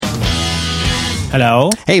Hello.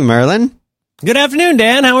 Hey, Merlin. Good afternoon,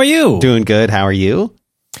 Dan. How are you? Doing good. How are you?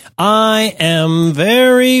 I am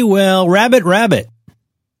very well. Rabbit.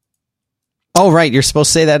 Oh, right. You're supposed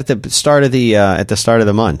to say that at the start of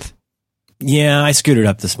the month. Yeah, I screwed it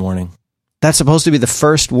up this morning. That's supposed to be the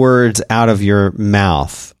first words out of your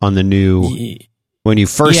mouth on the new when you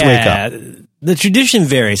first wake up. The tradition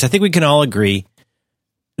varies. I think we can all agree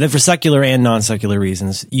that for secular and non-secular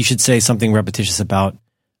reasons, you should say something repetitious about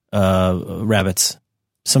rabbits.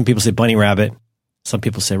 Some people say bunny rabbit. Some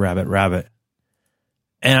people say rabbit.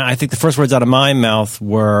 And I think the first words out of my mouth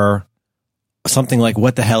were something like,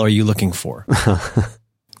 "What the hell are you looking for?"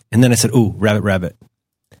 And then I said, "Ooh, rabbit."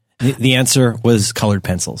 The answer was colored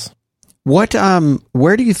pencils. What?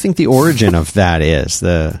 Where do you think the origin of that is?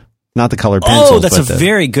 Not the colored pencils. Oh, that's a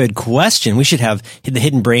very good question. We should have the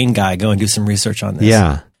hidden brain guy go and do some research on this.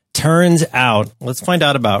 Yeah. Turns out, let's find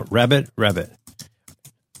out about rabbit.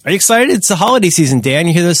 Are you excited? It's the holiday season, Dan.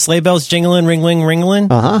 You hear those sleigh bells jingling,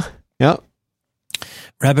 ringling? Uh-huh. Yep.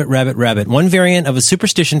 Rabbit. One variant of a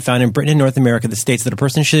superstition found in Britain and North America that states that a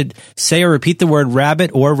person should say or repeat the word rabbit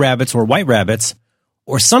or rabbits or white rabbits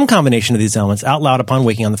or some combination of these elements out loud upon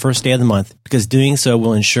waking on the first day of the month, because doing so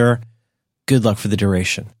will ensure good luck for the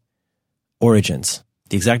duration. Origins.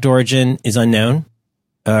 The exact origin is unknown.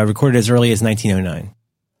 Recorded as early as 1909.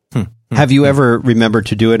 Have you ever remembered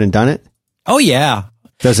to do it and done it? Oh, yeah.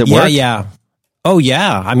 Does it work? Yeah. Oh,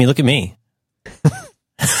 yeah. I mean, look at me.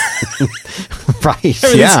 Right.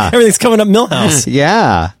 Everything's coming up Millhouse.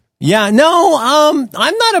 Yeah. Yeah. No, I'm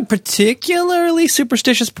not a particularly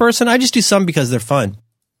superstitious person. I just do some because they're fun.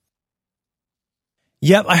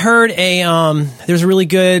 Yep. I heard there's a really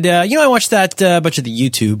good, I watched that bunch of the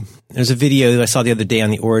YouTube. There's a video that I saw the other day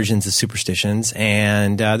on the origins of superstitions,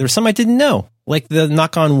 and there was some I didn't know. Like the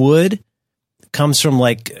knock on wood comes from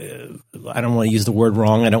I don't want to use the word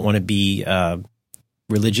wrong. I don't want to be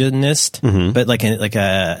religionist, but like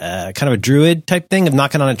a kind of a druid type thing of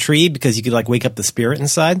knocking on a tree because you could wake up the spirit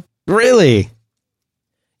inside. Really?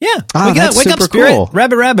 Yeah. Oh, Wake up, spirit. Cool.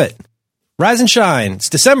 Rabbit. Rise and shine. It's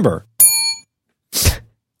December.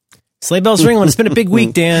 Sleigh bells ringing. It's been a big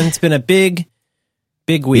week, Dan. It's been a big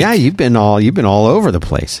week. Yeah, you've been all over the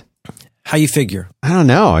place. How you figure? I don't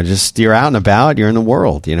know. You're out and about. You're in the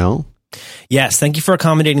world, Yes, thank you for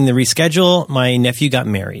accommodating the reschedule. My nephew got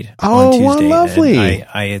married on Tuesday. Oh, lovely.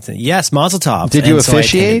 Yes, Mazel Tov. Did you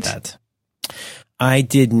officiate? So I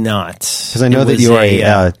did not. Because I know that you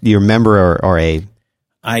are you're a member or a...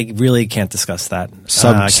 I really can't discuss that.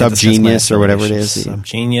 Sub-genius or whatever it is.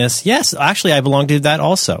 Sub-genius. Yes, actually, I belong to that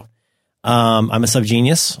also. I'm a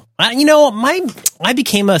sub-genius. I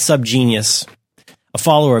became a sub-genius, a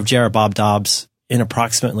follower of Jared Bob Dobbs in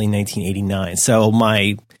approximately 1989. So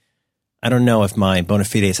I don't know if my bona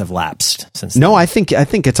fides have lapsed since then. No, I think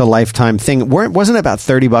it's a lifetime thing. Wasn't it about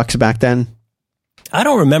 $30 back then? I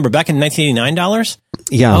don't remember. Back in $1989?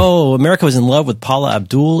 Yeah. Oh, America was in love with Paula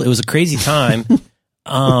Abdul. It was a crazy time.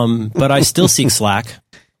 But I still seek slack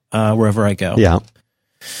wherever I go. Yeah.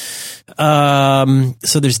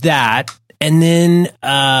 So there's that. And then,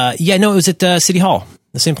 it was at City Hall,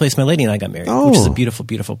 the same place my lady and I got married, which is a beautiful,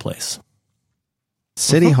 beautiful place.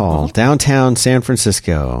 City Hall, downtown San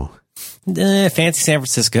Francisco. Fancy San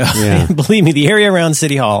Francisco. Yeah. Believe me, the area around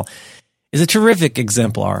City Hall is a terrific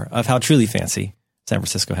exemplar of how truly fancy San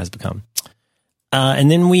Francisco has become.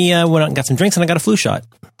 And then we went out and got some drinks, and I got a flu shot.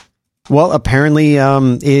 Well, apparently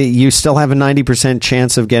you still have a 90%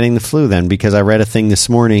 chance of getting the flu then, because I read a thing this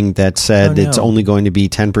morning that said it's only going to be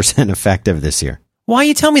 10% effective this year. Why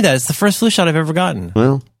you tell me that? It's the first flu shot I've ever gotten.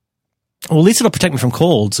 Well, at least it'll protect me from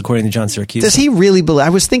colds, according to John Syracuse. Does he really believe? I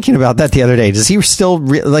was thinking about that the other day. Does he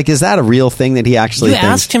still is that a real thing that he actually You thinks?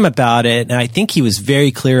 asked him about it, and I think he was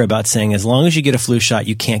very clear about saying as long as you get a flu shot,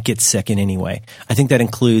 you can't get sick in any way. I think that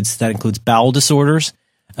includes bowel disorders,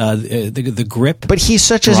 the grip. But he's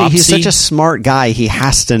such a smart guy. He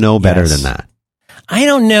has to know better than that. I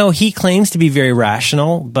don't know. He claims to be very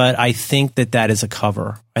rational, but I think that is a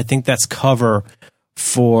cover. I think that's cover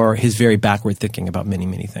for his very backward thinking about many,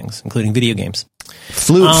 many things, including video games.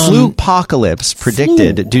 Flu apocalypse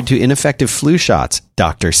predicted due to ineffective flu shots,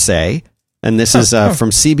 doctors say. And this is from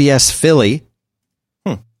CBS Philly.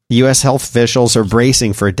 U.S. health officials are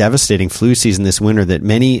bracing for a devastating flu season this winter that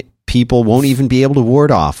many people won't even be able to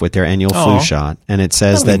ward off with their annual flu shot. And it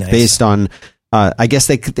says that based on, I guess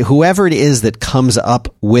whoever it is that comes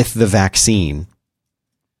up with the vaccine,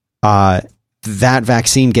 that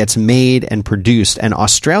vaccine gets made and produced, and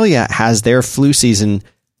Australia has their flu season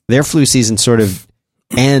sort of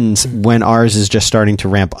ends when ours is just starting to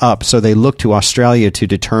ramp up. So they look to Australia to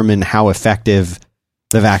determine how effective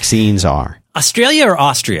the vaccines are. Australia or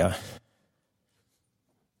Austria?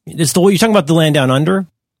 It's you're talking about the land down under?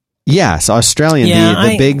 Yes, Australian,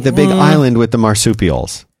 the big island with the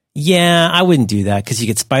marsupials. Yeah, I wouldn't do that because you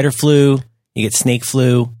get spider flu, you get snake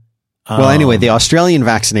flu. Well, anyway, the Australian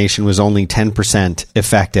vaccination was only 10%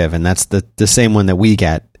 effective, and that's the same one that we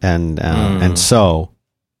get, and so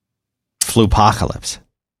flupocalypse.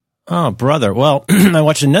 Oh, brother. Well, I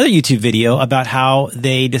watched another YouTube video about how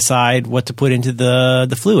they decide what to put into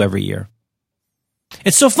the flu every year.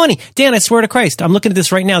 It's so funny. Dan, I swear to Christ, I'm looking at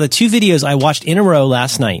this right now. The 2 videos I watched in a row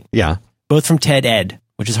last night. Yeah. Both from TED Ed,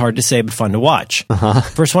 which is hard to say but fun to watch. Uh-huh.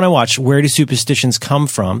 First one I watched, where do superstitions come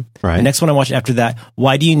from? Right. The next one I watched after that,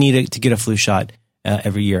 why do you need to get a flu shot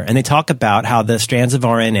every year? And they talk about how the strands of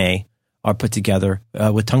RNA are put together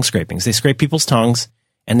with tongue scrapings. They scrape people's tongues,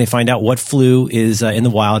 and they find out what flu is in the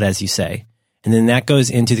wild, as you say. And then that goes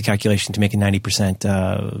into the calculation to make a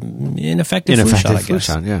 90% ineffective flu shot, I guess.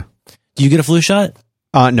 Yeah. Do you get a flu shot?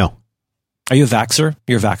 No. Are you a vaxxer?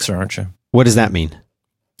 You're a vaxxer, aren't you? What does that mean?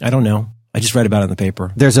 I don't know. I just read about it in the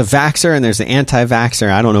paper. There's a vaxxer and there's an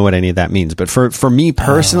anti-vaxxer. I don't know what any of that means, but for me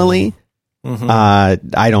personally, I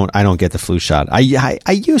don't get the flu shot. I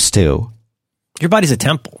used to. Your body's a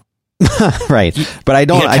temple. Right. But I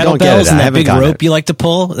don't get it. And that big rope you like to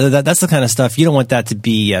pull. That's the kind of stuff you don't want that to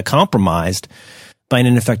be compromised by an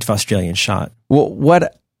ineffective Australian shot. Well,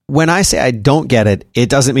 when I say I don't get it, it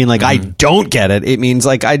doesn't mean like I don't get it. It means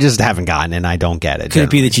like I just haven't gotten it and I don't get it. Could it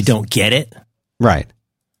be that you don't get it? Right.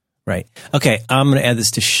 Right. Okay. I'm going to add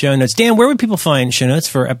this to show notes. Dan, where would people find show notes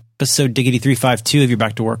for episode Diggity 352 of your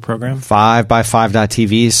Back to Work program?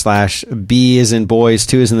 5by5.tv/B as in boys,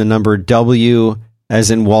 2 as in the number, W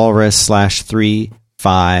as in walrus /352.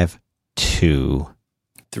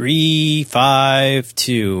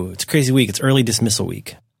 352. It's a crazy week. It's early dismissal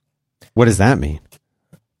week. What does that mean?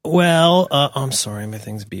 Well, I'm sorry, my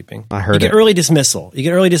thing's beeping. I heard you get early dismissal. You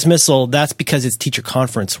get early dismissal. That's because it's teacher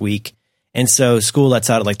conference week, and so school lets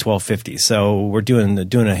out at like 12:50. So we're doing a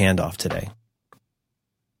handoff today.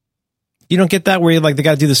 You don't get that where they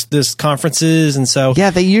got to do this conferences, and so yeah,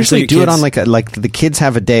 they usually do it on like the kids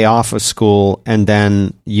have a day off of school, and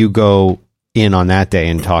then you go in on that day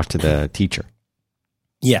and talk to the teacher.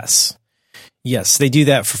 Yes, they do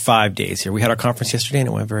that for 5 days here. We had our conference yesterday, and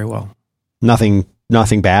it went very well. Nothing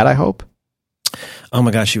bad, I hope. Oh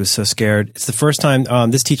my gosh, she was so scared. It's the first time her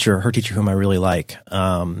teacher, whom I really like,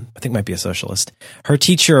 I think might be a socialist. Her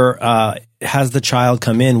teacher has the child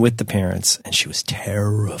come in with the parents, and she was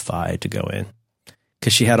terrified to go in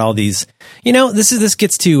because she had all these. This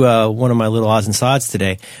gets to one of my little odds and sods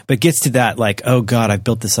today, but gets to that like, oh God, I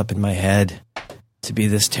built this up in my head to be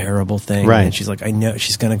this terrible thing. Right. And she's like, I know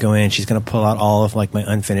she's going to go in. She's going to pull out all of like my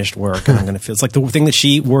unfinished work, and I'm going to feel. It's like the thing that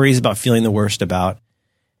she worries about feeling the worst about.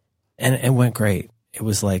 And it went great. It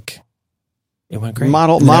was like, it went great.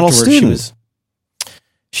 Model student.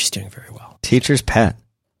 She's doing very well. Teacher's pet.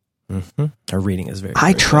 Mm-hmm. Her reading is very.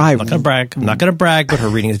 I try. I'm not going to brag, but her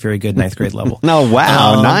reading is very good, 9th grade level. No,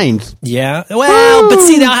 wow, 9th. Yeah. Well, but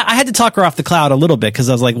see, I had to talk her off the cloud a little bit because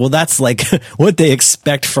I was like, well, that's like what they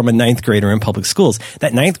expect from a 9th grader in public schools.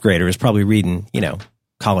 That 9th grader is probably reading,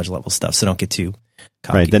 college level stuff. So don't get too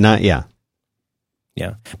cocky. Right. They're not. Yeah.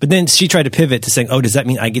 Yeah. But then she tried to pivot to saying, oh, does that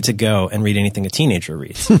mean I get to go and read anything a teenager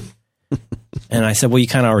reads? And I said, well, you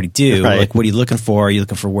kind of already do. Right. Like, what are you looking for? Are you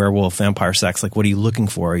looking for werewolf, vampire sex? Like, what are you looking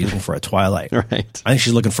for? Are you looking for a Twilight? Right. I think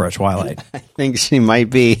she's looking for a Twilight. I think she might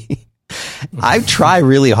be. I try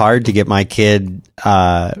really hard to get my kid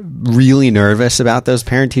really nervous about those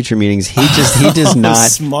parent-teacher meetings. He does not.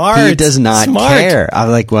 Smart. He does not care. I'm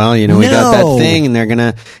like, well, we got that thing, and they're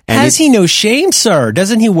gonna. Has he no shame, sir?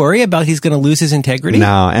 Doesn't he worry about he's going to lose his integrity?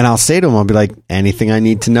 No, and I'll say to him, I'll be like, anything I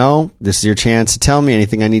need to know. This is your chance to tell me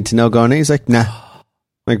anything I need to know. Going, he's like, nah.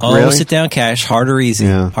 Like, really? Sit down, Cash. Hard or easy?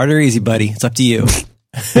 Yeah. Hard or easy, buddy. It's up to you.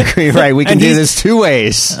 Right, we can do this 2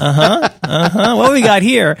 ways. What we got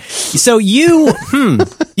here? So I've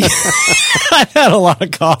had a lot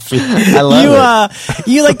of coffee. I love it.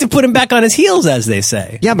 You like to put him back on his heels, as they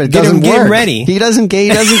say. Yeah, but it doesn't work. Get him ready. He doesn't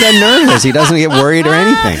get nervous. He doesn't get worried or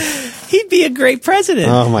anything. He'd be a great president.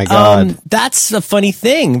 Oh my God. That's a funny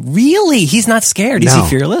thing. Really? He's not scared. Is he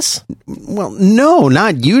fearless? Well, no,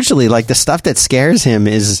 not usually. Like the stuff that scares him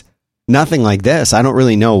is nothing like this. I don't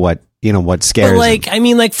really know what scares him. I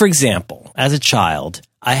mean, for example, as a child,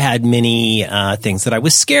 I had many things that I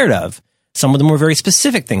was scared of. Some of them were very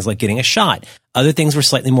specific things, like getting a shot. Other things were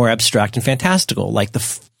slightly more abstract and fantastical, like the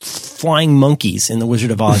flying monkeys in The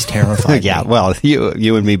Wizard of Oz terrified Yeah, me. well,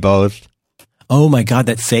 you and me both. Oh my God,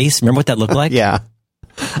 that face! Remember what that looked like? Yeah.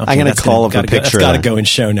 Okay, I'm going to call up a picture. That's got to go in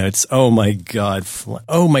show notes. Oh my God.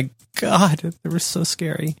 Oh my God. They were so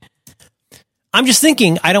scary. I'm just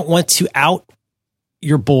thinking, I don't want to out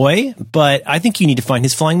your boy, but I think you need to find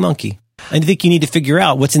his flying monkey. I think you need to figure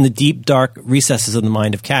out what's in the deep, dark recesses of the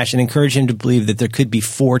mind of Cash and encourage him to believe that there could be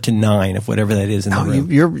 4 to 9 of whatever that is in the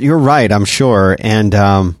room. You're right, I'm sure.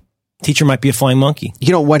 And teacher might be a flying monkey.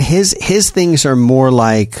 You know what? His things are more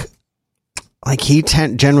like he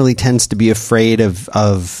generally tends to be afraid of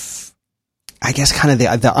I guess kind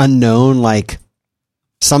of the unknown, like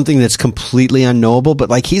something that's completely unknowable.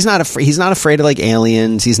 But like he's not afraid of like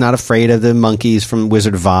aliens. He's not afraid of the monkeys from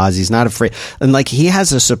Wizard of Oz. He's not afraid, and like he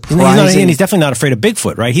has a surprising. And he's definitely not afraid of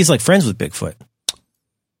Bigfoot, right? He's like friends with Bigfoot.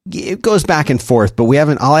 It goes back and forth, but we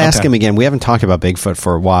haven't. I'll ask him again. We haven't talked about Bigfoot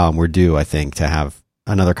for a while, and we're due, I think, to have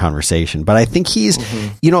another conversation. But I think he's,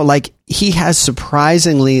 like he has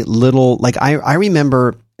surprisingly little. Like I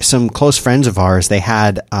remember some close friends of ours. They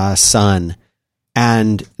had a son.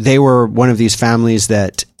 And they were one of these families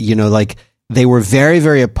that, like they were very,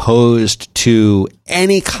 very opposed to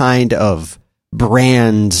any kind of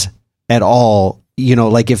brands at all.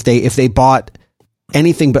 Like if they bought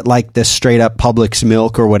anything but like the straight up Publix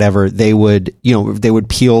milk or whatever, they would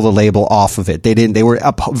peel the label off of it. They were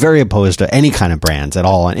very opposed to any kind of brands at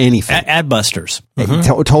all on anything. Adbusters.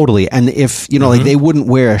 Totally. And if, like they wouldn't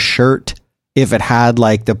wear a shirt if it had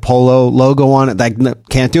like the Polo logo on it, like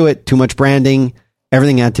can't do it, too much branding.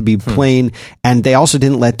 Everything had to be plain. And they also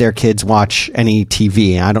didn't let their kids watch any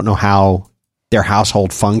TV. I don't know how their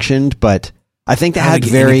household functioned, but I think they had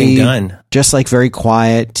very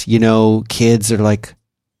quiet, kids are like,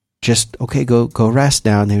 just, okay, go rest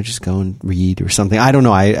now. And they would just go and read or something. I don't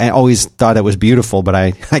know. I always thought it was beautiful, but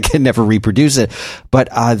I could never reproduce it. But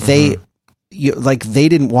they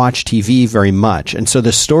didn't watch TV very much. And so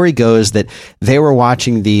the story goes that they were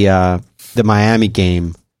watching the Miami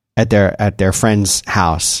game at their friend's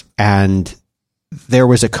house, and there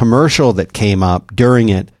was a commercial that came up during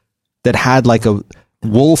it that had like a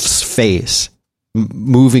wolf's face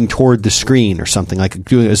moving toward the screen or something, like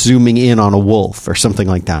zooming in on a wolf or something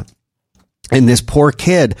like that. And this poor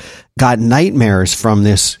kid got nightmares from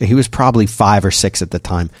this. He was probably 5 or 6 at the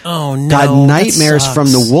time. Oh no! Got nightmares from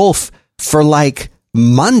the wolf for like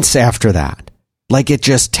months after that. Like it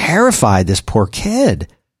just terrified this poor kid.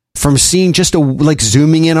 From seeing just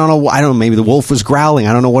zooming in on I don't know, maybe the wolf was growling.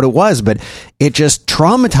 I don't know what it was, but it just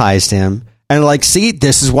traumatized him. And see,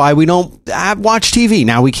 this is why we don't watch TV.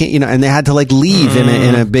 Now we can't, and they had to leave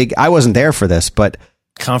in a big, I wasn't there for this, but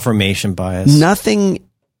confirmation bias. Nothing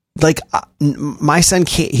my son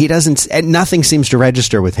can't, nothing seems to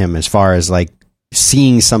register with him as far as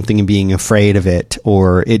seeing something and being afraid of it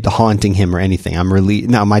or it haunting him or anything.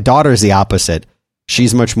 Now my daughter is the opposite.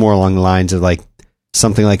 She's much more along the lines of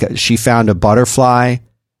something she found a butterfly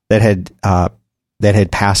that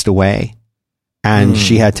had passed away, and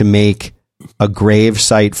she had to make a grave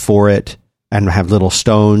site for it and have little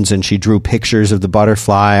stones, and she drew pictures of the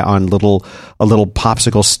butterfly on a little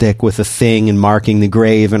popsicle stick with a thing and marking the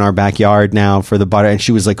grave in our backyard now for the butter, and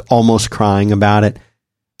she was almost crying about it.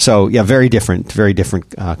 So yeah, very different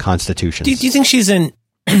constitutions. Do you think she's in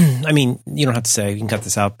I mean, you don't have to say, you can cut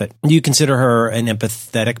this out, but do you consider her an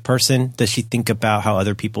empathetic person? Does she think about how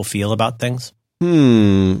other people feel about things?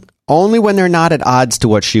 Only when they're not at odds to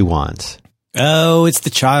what she wants. Oh, it's the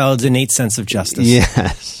child's innate sense of justice.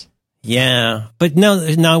 Yes. Yeah. But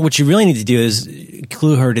no, what you really need to do is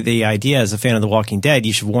clue her to the idea. As a fan of The Walking Dead,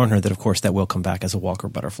 you should warn her that, of course, that will come back as a walker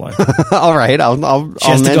butterfly. All right. She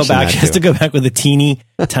has to go back with a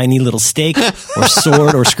tiny little stake or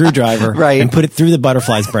sword or screwdriver, right, and put it through the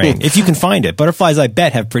butterfly's brain. If you can find it. Butterflies, I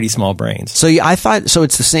bet, have pretty small brains. So I thought, so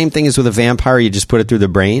it's the same thing as with a vampire. You just put it through the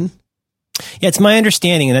brain? Yeah, it's my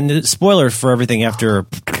understanding. And then spoilers for everything after,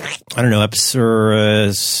 I don't know, episode.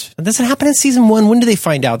 Does it happen in season 1? When do they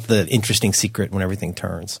find out the interesting secret when everything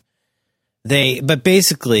turns? But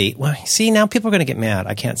basically, well, see, now people are going to get mad.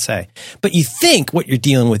 I can't say. But you think what you're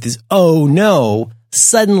dealing with is, oh no,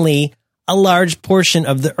 suddenly a large portion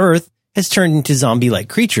of the earth has turned into zombie-like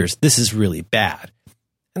creatures. This is really bad.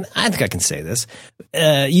 And I think I can say this.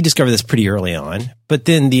 You discover this pretty early on, but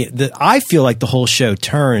then I feel like the whole show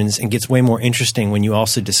turns and gets way more interesting when you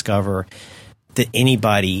also discover that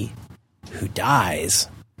anybody who dies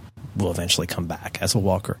will eventually come back as a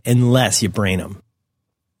walker, unless you brain them.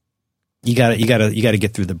 You got to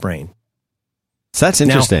get through the brain. So that's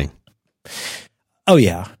interesting. Oh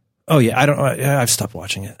yeah. I've stopped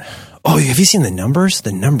watching it. Oh, have you seen the numbers?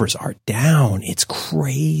 The numbers are down. It's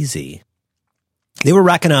crazy. They were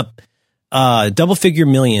racking up double-figure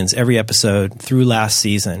millions every episode through last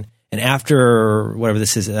season, and after whatever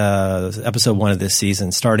this is, episode 1 of this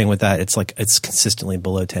season, starting with that, it's consistently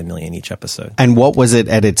below 10 million each episode. And what was it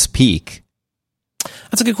at its peak?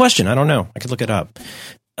 That's a good question. I don't know. I could look it up.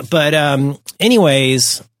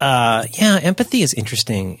 anyways, empathy is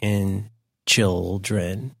interesting in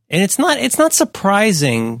children, and it's not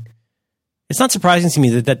surprising. It's not surprising to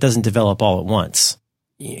me that doesn't develop all at once.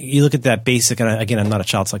 You look at that basic, and again, I'm not a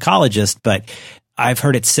child psychologist, but I've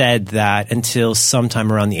heard it said that until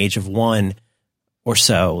sometime around the age of 1 or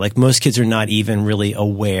so, like most kids are not even really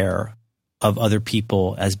aware of other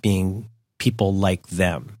people as being people like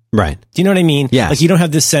them. Right. Do you know what I mean? Yeah. Like you don't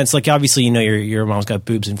have this sense, like obviously, your mom's got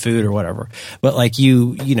boobs and food or whatever, but like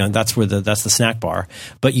that's that's the snack bar,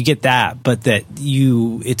 but you get that, but that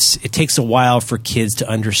it takes a while for kids to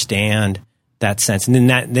understand that sense. And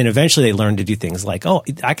then eventually they learn to do things like, oh,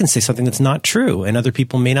 I can say something that's not true and other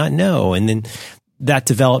people may not know. And then that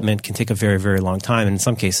development can take a very, very long time. And in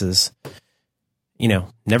some cases,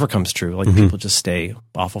 never comes true. Like people just stay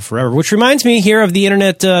awful forever, which reminds me here of the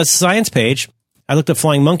internet science page. I looked up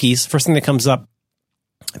flying monkeys. First thing that comes up,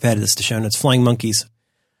 I've added this to show notes, flying monkeys,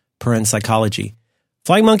 psychology.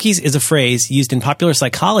 Flying monkeys is a phrase used in popular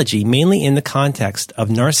psychology, mainly in the context of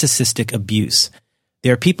narcissistic abuse. They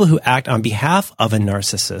are people who act on behalf of a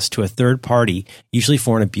narcissist to a third party, usually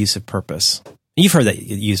for an abusive purpose. You've heard that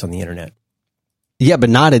used on the internet. Yeah, but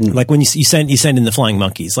not in like when you send in the flying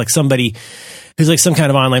monkeys, like somebody who's like some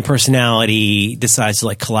kind of online personality decides to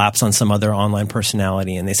like collapse on some other online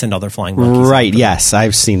personality, and they send all their flying monkeys. Right? Yes,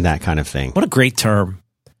 I've seen that kind of thing. What a great term!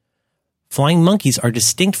 Flying monkeys are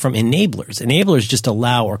distinct from enablers. Enablers just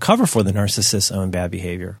allow or cover for the narcissist's own bad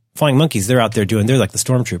behavior. Flying monkeys, they're out there they're like the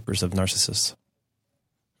stormtroopers of narcissists.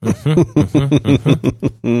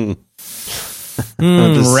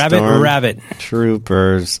 Rabbit.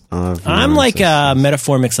 Troopers of I'm like a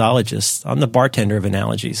metaphor mixologist. I'm the bartender of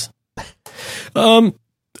analogies. Dan,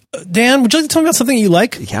 would you like to tell me about something you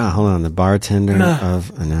like? Yeah, hold on. The bartender of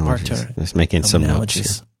analogies. Just making some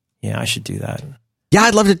analogies. Yeah, I should do that. Yeah,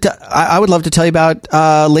 I'd love to. I would love to tell you about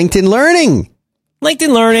LinkedIn Learning.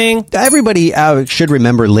 LinkedIn Learning. Everybody should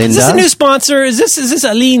remember Linda. Is this a new sponsor? Is this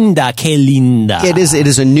a Linda? Que Linda. It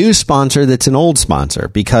is a new sponsor that's an old sponsor,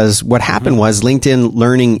 because what happened was LinkedIn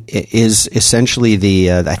Learning is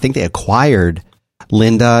essentially I think they acquired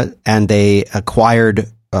Linda, and they acquired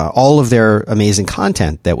all of their amazing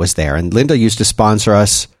content that was there. And Linda used to sponsor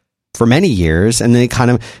us for many years, and they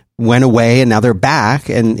kind of went away, and now they're back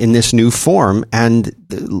and in this new form. And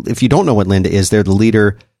if you don't know what Linda is, they're the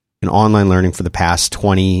leader in online learning for the past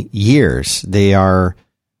 20 years. They are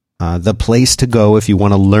the place to go if you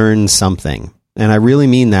want to learn something. And I really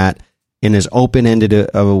mean that in as open-ended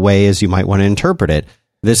of a way as you might want to interpret it.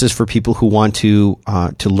 This is for people who want to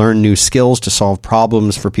learn new skills, to solve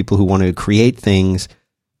problems, for people who want to create things.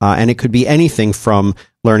 And it could be anything from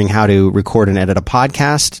learning how to record and edit a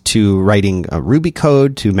podcast, to writing Ruby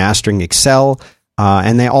code, to mastering Excel.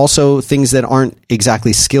 And they also things that aren't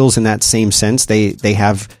exactly skills in that same sense. They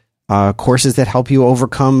have courses that help you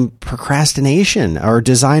overcome procrastination or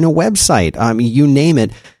design a website. You name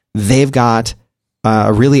it, they've got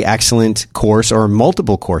a really excellent course or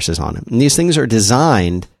multiple courses on it. And these things are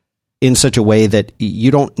designed in such a way that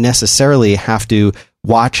you don't necessarily have to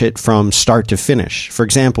watch it from start to finish. For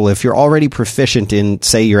example, if you're already proficient in,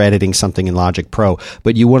 say, you're editing something in Logic Pro,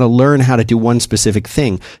 but you want to learn how to do one specific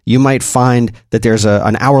thing, you might find that there's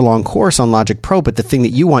an hour-long course on Logic Pro, but the thing that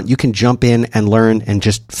you want, you can jump in and learn and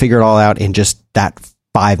just figure it all out in just that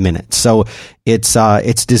 5 minutes. So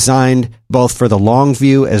it's designed both for the long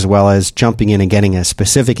view as well as jumping in and getting a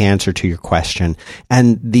specific answer to your question.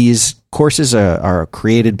 And these courses are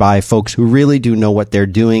created by folks who really do know what they're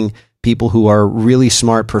doing, people who are really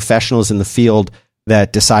smart professionals in the field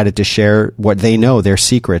that decided to share what they know, their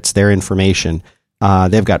secrets, their information.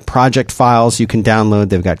 They've got project files you can download.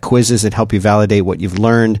 They've got quizzes that help you validate what you've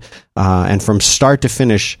learned. And from start to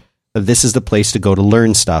finish, this is the place to go to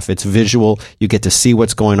learn stuff. It's visual. You get to see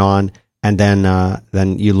what's going on, and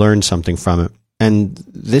then you learn something from it. And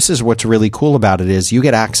this is what's really cool about it is you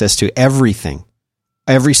get access to everything,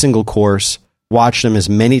 every single course. Watch them as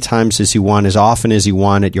many times as you want, as often as you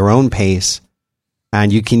want, at your own pace.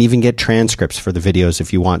 And you can even get transcripts for the videos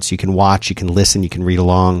if you want. So you can watch, you can listen, you can read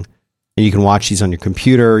along. And you can watch these on your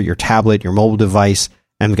computer, your tablet, your mobile device.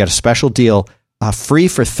 And we've got a special deal, free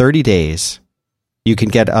for 30 days. You can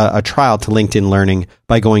get a trial to LinkedIn Learning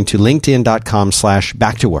by going to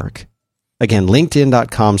linkedin.com/back-to-work. Again,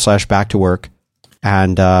 linkedin.com/back-to-work.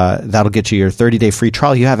 And that'll get you your 30-day free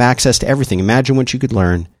trial. You have access to everything. Imagine what you could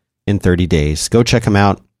learn in 30 days. Go check them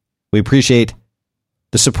out. We appreciate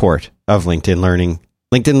the support of LinkedIn Learning.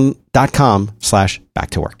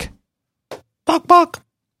 LinkedIn.com/back-to-work. Bok, bok.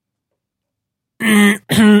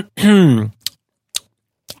 Downloaded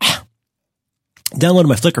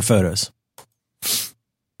my Flickr photos.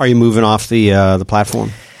 Are you moving off the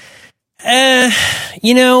platform?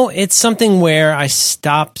 It's something where I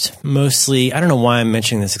stopped mostly. I don't know why I'm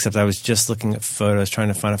mentioning this, except I was just looking at photos, trying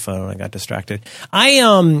to find a photo, and I got distracted.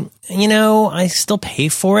 I still pay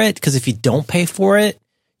for it, because if you don't pay for it,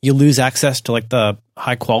 you lose access to like the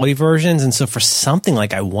high quality versions. And so for something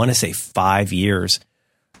like, I want to say 5 years,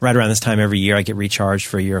 right around this time every year, I get recharged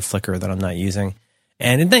for a year of Flickr that I'm not using.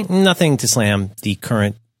 And nothing to slam the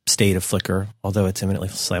current state of Flickr, although it's eminently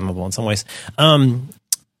slammable in some ways. I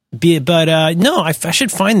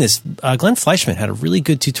should find this. Glenn Fleischman had a really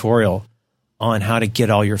good tutorial on how to get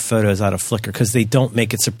all your photos out of Flickr, because they don't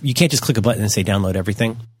make it so you can't just click a button and say download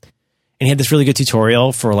everything. And he had this really good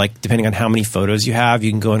tutorial for, like, depending on how many photos you have, you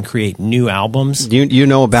can go and create new albums. You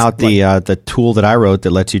know about the tool that I wrote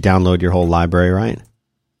that lets you download your whole library, right?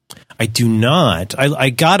 I do not. I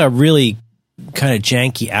got a really kind of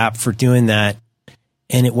janky app for doing that,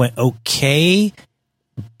 and it went okay,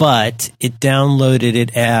 but it downloaded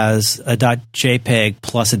it as a .jpeg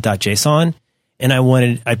plus a .json, and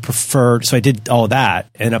I preferred, so I did all of that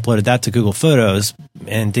and uploaded that to Google Photos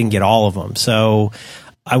and didn't get all of them. So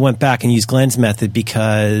I went back and used Glenn's method,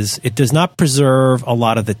 because it does not preserve a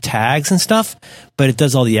lot of the tags and stuff, but it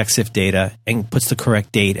does all the EXIF data and puts the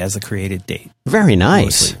correct date as the created date. Very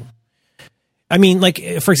nice. Mostly. I mean,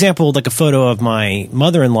 like, for example, like a photo of my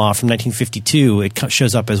mother-in-law from 1952, it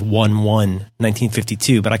shows up as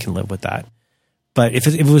 1/1/1952, but I can live with that. But if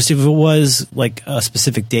it was like a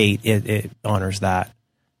specific date, it honors that.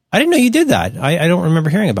 I didn't know you did that. I don't remember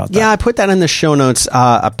hearing about that. Yeah, I put that in the show notes.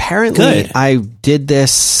 Apparently, Good. I did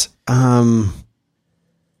this. The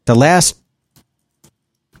last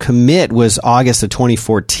commit was August of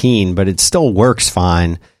 2014, but it still works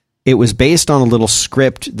fine. It was based on a little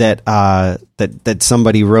script that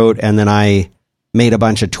somebody wrote, and then I made a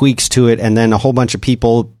bunch of tweaks to it, and then a whole bunch of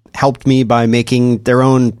people helped me by making their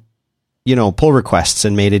own, pull requests,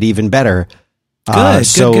 and made it even better. Good.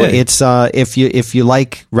 It's if you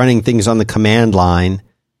like running things on the command line,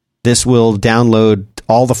 this will download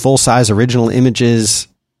all the full size original images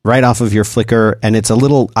right off of your Flickr, and it's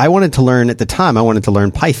I wanted to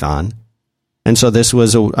learn Python. And so this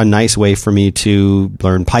was a nice way for me to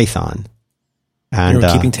learn Python, and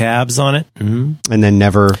keeping tabs on it, and then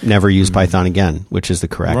never use Python again, which is the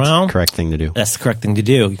correct thing to do. That's the correct thing to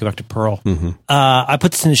do. You go back to Perl. Mm-hmm. I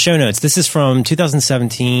put this in the show notes. This is from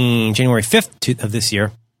 2017, January 5th of this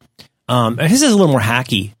year. This is a little more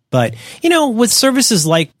hacky, but with services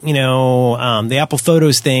like the Apple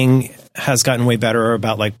Photos thing has gotten way better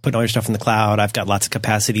about like putting all your stuff in the cloud. I've got lots of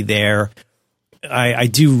capacity there. I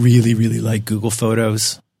do really, really like Google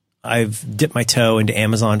Photos. I've dipped my toe into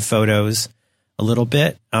Amazon Photos a little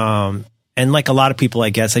bit. And like a lot of people, I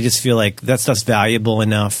guess, I just feel like that stuff's valuable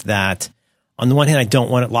enough that on the one hand, I don't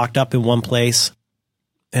want it locked up in one place.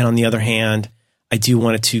 And on the other hand, I do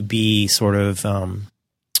want it to be sort of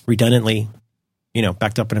redundantly,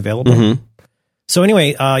 backed up and available. Mm-hmm. So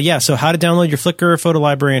anyway, so how to download your Flickr photo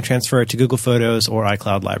library and transfer it to Google Photos or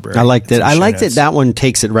iCloud library. I like that. I like that one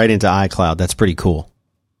takes it right into iCloud. That's pretty cool.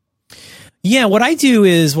 Yeah, what I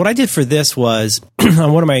did for this was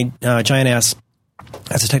on one of my giant ass,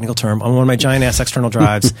 that's a technical term, on one of my giant ass external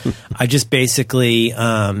drives, I just basically,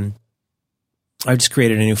 I just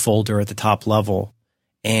created a new folder at the top level.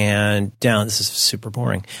 And this is super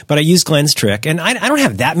boring, but I used Glenn's trick, and I don't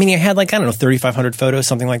have that many. I had 3,500 photos,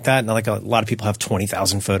 something like that. And like a lot of people have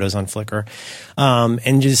 20,000 photos on Flickr,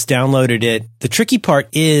 and just downloaded it. The tricky part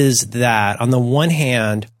is that on the one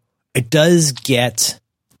hand, it does get,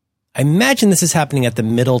 I imagine this is happening at the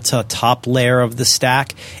middle to top layer of the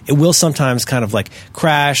stack. It will sometimes kind of like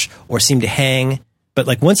crash or seem to hang. But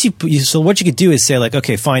like once so what you could do is say like,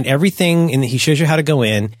 okay, find everything, and he shows you how to go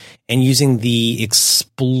in, and using the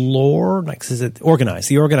Explore, the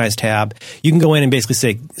Organize tab, you can go in and basically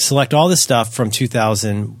say, select all this stuff from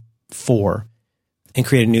 2004 and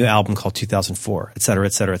create a new album called 2004, et cetera,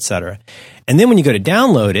 et cetera, et cetera. And then when you go to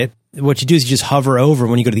download it, what you do is you just hover over.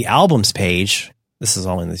 When you go to the albums page, this is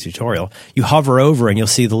all in the tutorial, you hover over and you'll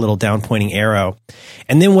see the little down pointing arrow.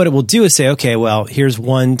 And then what it will do is say, okay, well, here's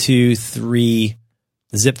 1, 2, 3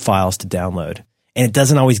 zip files to download, and it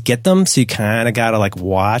doesn't always get them, so you kind of got to like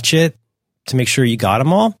watch it to make sure you got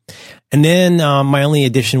them all. And then my only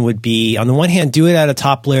addition would be, on the one hand, do it at a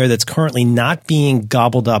top layer that's currently not being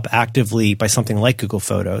gobbled up actively by something like Google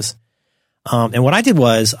Photos. And what I did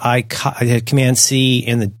was I had Command C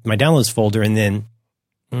in my downloads folder, and then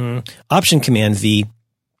Option Command V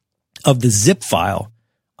of the zip file,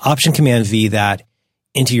 Option Command V that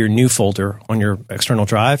into your new folder on your external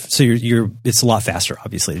drive. So it's a lot faster,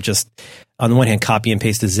 obviously, to just on the one hand, copy and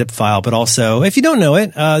paste a zip file, but also, if you don't know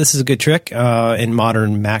it, this is a good trick in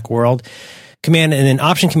modern Mac world. Command and then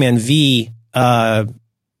Option Command V. What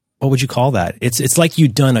would you call that? It's like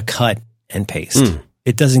you've done a cut and paste.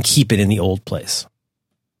 It doesn't keep it in the old place.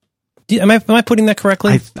 Am I putting that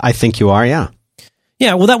correctly? I think you are. Yeah.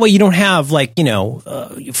 Yeah. Well, that way you don't have 5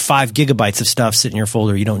 gigabytes of stuff sitting in your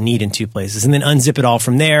folder you don't need in 2 places, and then unzip it all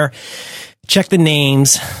from there. Check the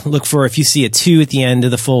names. Look for if you see a 2 at the end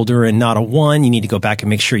of the folder and not a 1, you need to go back and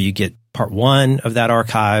make sure you get part 1 of that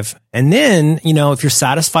archive. And then, if you're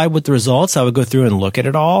satisfied with the results, I would go through and look at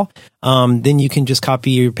it all. Then you can just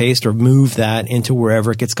copy or paste or move that into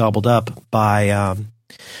wherever it gets gobbled up by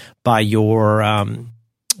your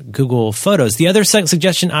Google Photos. The other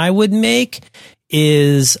suggestion I would make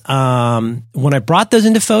is when I brought those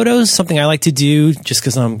into Photos, something I like to do, just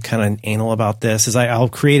because I'm kind of anal about this, is I'll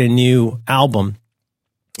create a new album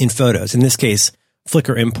in Photos. In this case,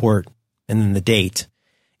 Flickr import and then the date,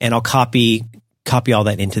 and I'll copy all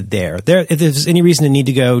that into there. If there's any reason to need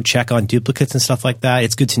to go check on duplicates and stuff like that,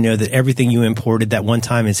 it's good to know that everything you imported that one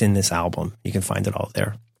time is in this album. You can find it all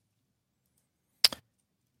there.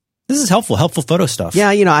 This is helpful photo stuff. Yeah,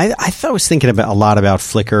 I was thinking a lot about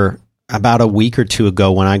Flickr about a week or two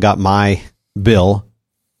ago when I got my bill.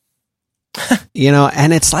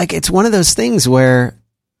 And it's one of those things where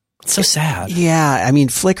it's so sad. Yeah, I mean,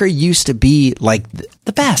 Flickr used to be like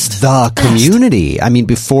the best, the community. I mean,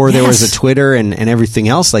 before there was a Twitter and everything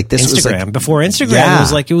else, like this Instagram. was before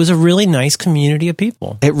Instagram, it was a really nice community of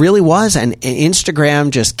people. It really was, and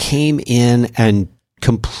Instagram just came in and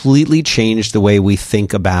completely changed the way we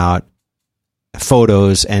think about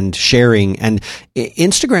photos and sharing. And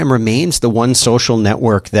Instagram remains the one social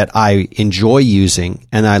network that I enjoy using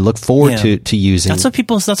and I look forward to using. That's what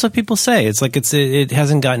people say. It's like it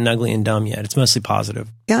hasn't gotten ugly and dumb yet. It's mostly positive.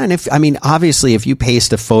 Yeah, and obviously if you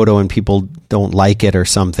paste a photo and people don't like it or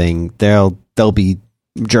something, there'll be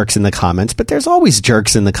jerks in the comments, but there's always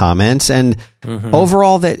jerks in the comments, and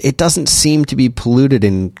overall that it doesn't seem to be polluted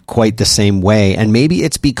in quite the same way. And maybe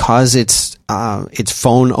it's because it's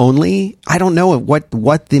phone only. I don't know what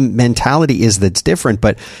the mentality is that's different,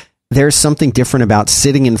 but there's something different about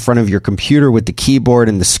sitting in front of your computer with the keyboard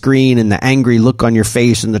and the screen and the angry look on your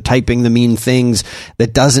face and the typing the mean things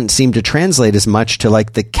that doesn't seem to translate as much to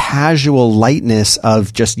like the casual lightness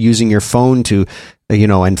of just using your phone to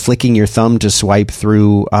and flicking your thumb to swipe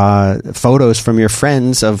through photos from your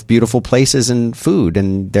friends of beautiful places and food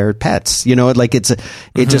and their pets.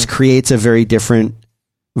 It just creates a very different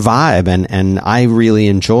vibe, and I really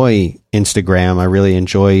enjoy Instagram. I really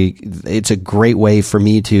enjoy. It's a great way for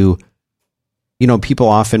me to. People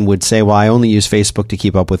often would say, "Well, I only use Facebook to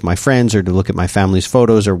keep up with my friends or to look at my family's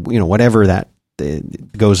photos or whatever that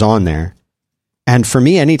goes on there." And for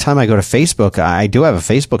me, anytime I go to Facebook, I do have a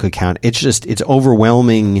Facebook account. It's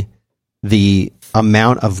overwhelming the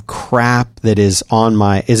amount of crap that is on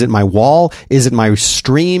is it my wall? Is it my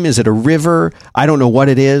stream? Is it a river? I don't know what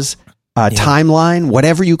it is. Timeline,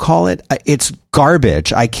 whatever you call it. It's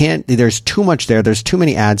garbage. There's too much there. There's too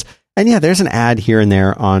many ads. And yeah, there's an ad here and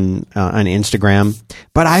there on Instagram,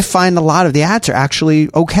 but I find a lot of the ads are actually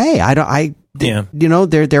okay. They're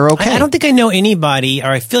okay. I don't think I know anybody, or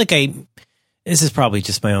I feel like this is probably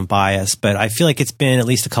just my own bias, but I feel like it's been at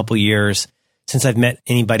least a couple years since I've met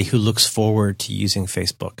anybody who looks forward to using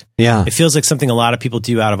Facebook. Yeah. It feels like something a lot of people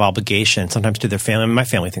do out of obligation, sometimes to their family. My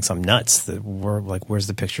family thinks I'm nuts. Where's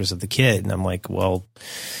the pictures of the kid? And I'm like, well,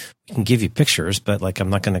 we can give you pictures, but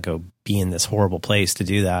I'm not going to go be in this horrible place to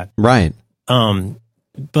do that. Right.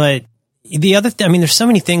 But the other thing, there's so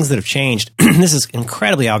many things that have changed. This is an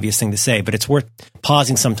incredibly obvious thing to say, but it's worth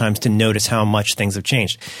pausing sometimes to notice how much things have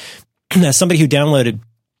changed. As somebody who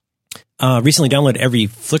recently downloaded every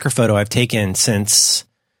Flickr photo I've taken since,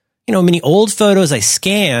 many old photos I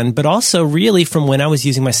scanned, but also really from when I was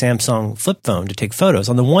using my Samsung flip phone to take photos.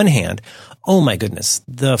 On the one hand, oh my goodness,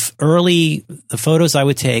 the photos I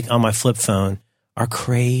would take on my flip phone are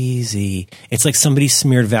crazy. It's like somebody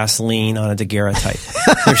smeared Vaseline on a daguerreotype.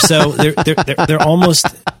 They're almost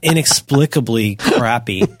inexplicably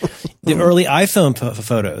crappy. The early iPhone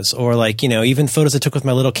photos, or even photos I took with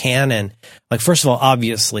my little Canon. First of all,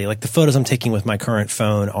 obviously, the photos I'm taking with my current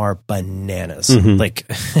phone are bananas. Mm-hmm.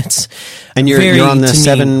 And you're on the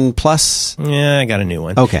 7 Plus? Yeah, I got a new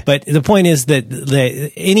one. Okay. But the point is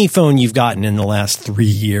that any phone you've gotten in the last 3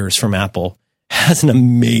 years from Apple has an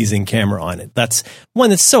amazing camera on it. That's one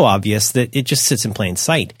that's so obvious that it just sits in plain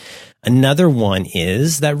sight. Another one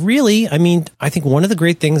is that really, I think one of the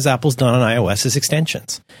great things Apple's done on iOS is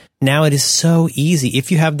extensions. Now it is so easy.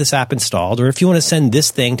 If you have this app installed, or if you want to send this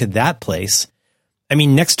thing to that place,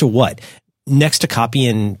 next to what? next to copy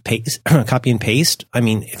and paste, I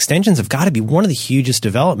mean, extensions have got to be one of the hugest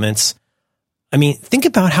developments. I mean, think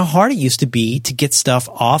about how hard it used to be to get stuff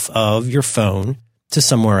off of your phone to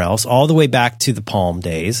somewhere else, all the way back to the Palm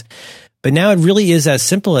days. But now it really is as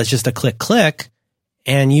simple as just a click,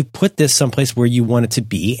 and you put this someplace where you want it to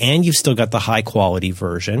be, and you've still got the high quality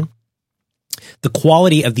version. The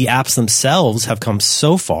quality of the apps themselves have come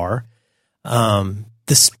so far.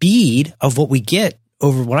 The speed of what we get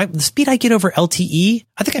the speed I get over LTE,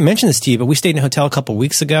 I think I mentioned this to you, but we stayed in a hotel a couple of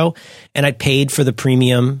weeks ago, and I paid for the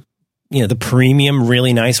premium,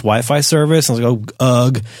 really nice Wi-Fi service. I was like, oh,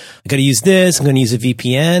 ugh, I got to use this. I'm going to use a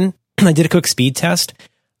VPN. I did a quick speed test.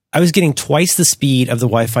 I was getting twice the speed of the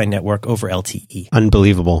Wi-Fi network over LTE.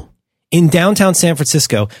 Unbelievable. In downtown San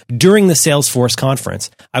Francisco, during the Salesforce conference,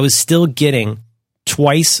 I was still getting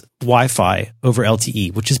twice Wi-Fi over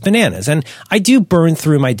LTE, which is bananas. And I do burn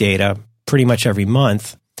through my data pretty much every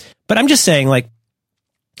month. But I'm just saying, like,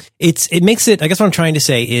 it makes it, I guess what I'm trying to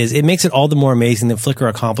say is it makes it all the more amazing that Flickr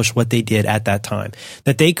accomplished what they did at that time.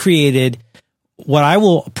 That they created what I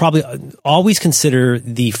will probably always consider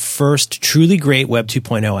the first truly great Web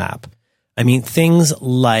 2.0 app. I mean, things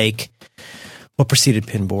like what preceded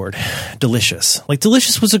Pinboard, Delicious. Like,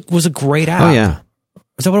 Delicious was a great app. Oh, yeah.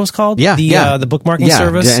 Is that what it was called? Yeah. The bookmarking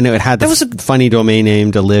service? Yeah, I know it had funny domain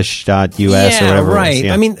name, delish.us or whatever. Right.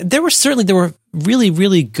 Yeah. I mean, there were really,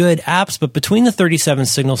 really good apps, but between the 37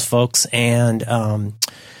 Signals folks and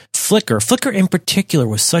Flickr in particular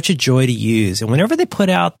was such a joy to use. And whenever they put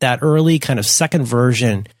out that early kind of second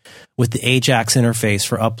version with the Ajax interface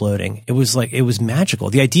for uploading, it was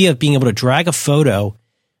magical. The idea of being able to drag a photo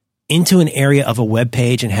into an area of a web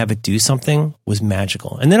page and have it do something was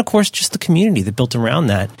magical. And then, of course, just the community that built around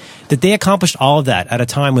that they accomplished all of that at a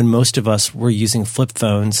time when most of us were using flip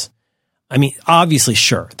phones. I mean, obviously,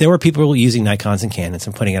 sure, there were people using Nikons and Canons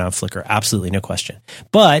and putting it on Flickr. Absolutely, no question.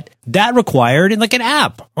 But that required like an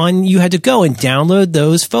app you had to go and download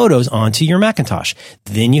those photos onto your Macintosh.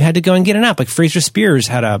 Then you had to go and get an app. Like Fraser Spears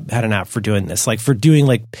had an app for doing this, like for doing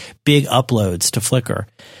like big uploads to Flickr.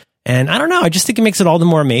 And I don't know. I just think it makes it all the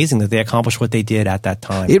more amazing that they accomplished what they did at that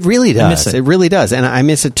time. It really does. It really does. And I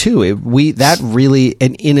miss it too.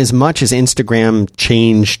 In as much as Instagram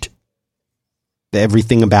changed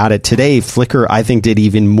everything about it today, Flickr, I think, did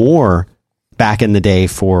even more back in the day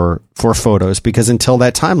for photos, because until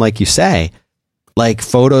that time, like you say, like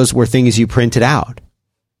photos were things you printed out.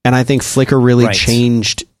 And I think Flickr really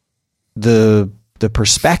changed the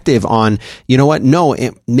perspective on, you know what? No,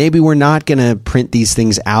 maybe we're not going to print these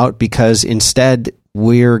things out, because instead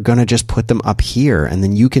we're going to just put them up here and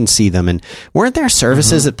then you can see them. And weren't there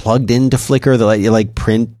services that plugged into Flickr that let you like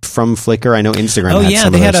print from Flickr? I know Instagram had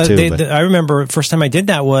some of those too. I remember first time I did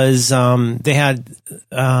that was they had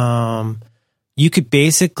you could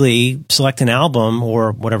basically select an album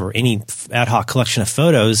or whatever, any ad hoc collection of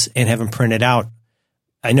photos and have them printed out.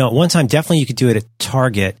 I know at one time definitely you could do it at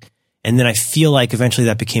Target. And then I feel like eventually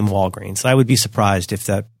that became Walgreens. I would be surprised if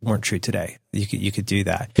that weren't true today. You could do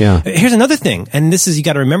that. Yeah. Here's another thing, and this is, you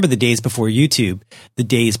got to remember the days before YouTube, the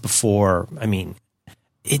days before. I mean,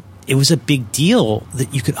 it was a big deal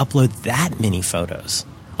that you could upload that many photos.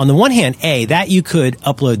 On the one hand, that you could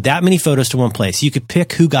upload that many photos to one place. You could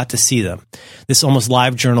pick who got to see them. This almost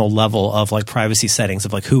live journal level of like privacy settings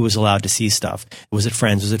of like who was allowed to see stuff. Was it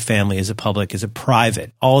friends? Was it family? Is it public? Is it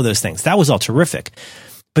private? All of those things. That was all terrific.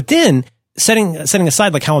 But then setting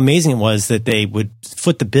aside like how amazing it was that they would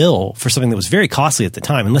foot the bill for something that was very costly at the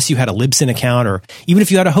time, unless you had a Libsyn account or even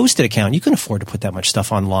if you had a hosted account, you couldn't afford to put that much stuff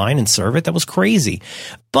online and serve it. That was crazy.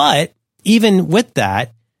 But even with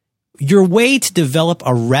that, your way to develop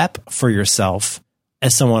a rep for yourself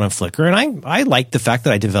as someone on Flickr, and I like the fact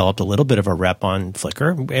that I developed a little bit of a rep on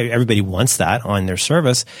Flickr. Everybody wants that on their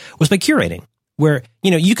service, was by curating. Where,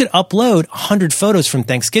 you could upload 100 photos from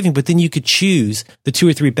Thanksgiving, but then you could choose the 2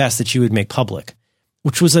 or 3 best that you would make public,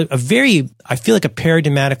 which was a very, I feel like a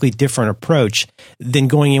paradigmatically different approach than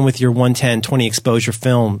going in with your 110, 20 exposure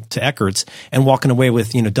film to Eckert's and walking away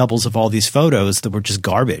with, doubles of all these photos that were just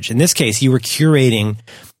garbage. In this case, you were curating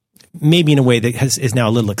maybe in a way that is now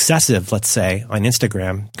a little excessive, let's say, on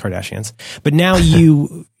Instagram, Kardashians. But now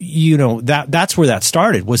that's where that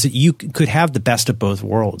started, was that you could have the best of both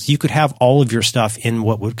worlds. You could have all of your stuff in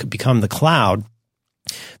what would become the cloud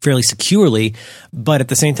fairly securely, but at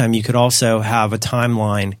the same time, you could also have a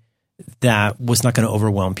timeline that was not going to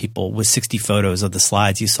overwhelm people with 60 photos of the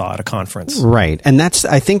slides you saw at a conference. Right. And I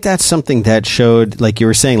think that's something that showed, like you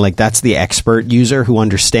were saying, like that's the expert user who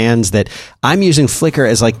understands that I'm using Flickr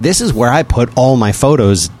as like, this is where I put all my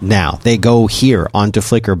photos now. They go here onto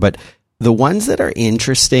Flickr. But the ones that are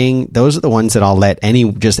interesting, those are the ones that I'll let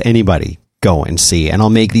anybody go and see, and I'll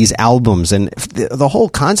make these albums. And the whole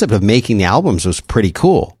concept of making the albums was pretty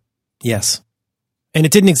cool. Yes. And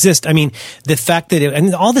it didn't exist. I mean, the fact that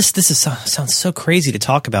and all this sounds so crazy to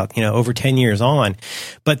talk about, over 10 years on,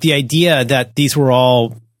 but the idea that these were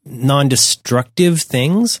all non-destructive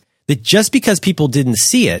things, that just because people couldn't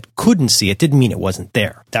see it, didn't mean it wasn't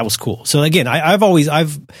there. That was cool. So again,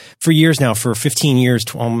 I've for years now, for 15 years,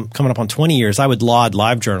 coming up on 20 years, I would laud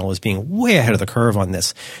LiveJournal as being way ahead of the curve on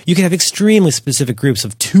this. You could have extremely specific groups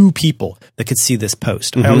of 2 people that could see this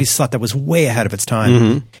post. I always thought that was way ahead of its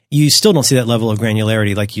time. You still don't see that level of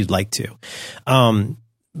granularity like you'd like to.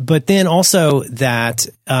 But then also that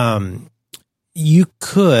you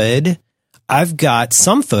could... I've got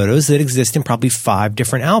some photos that exist in probably 5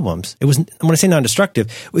 different albums. It wasn't, when I say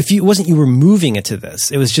non-destructive, it wasn't you were moving it to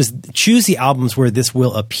this. It was just choose the albums where this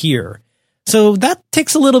will appear. So that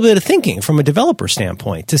takes a little bit of thinking from a developer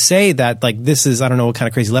standpoint to say that, like, this is, I don't know what kind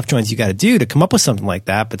of crazy left joins you got to do to come up with something like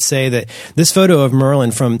that, but say that this photo of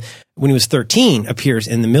Merlin from when he was 13 appears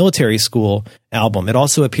in the Military School album. It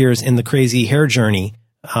also appears in the Crazy Hair Journey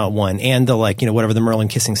one, and the, like, whatever, the Merlin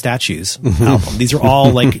Kissing Statues album. These are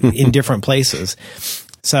all like in different places.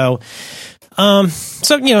 So nothing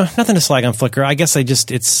to slag on Flickr. I guess I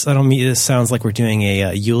don't mean, it sounds like we're doing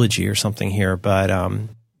a eulogy or something here, but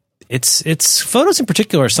it's photos in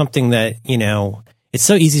particular are something that, it's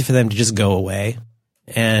so easy for them to just go away.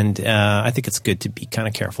 And I think it's good to be kind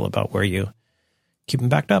of careful about where you keep them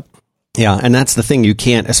backed up. Yeah. And that's the thing. You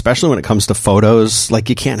can't, especially when it comes to photos, like,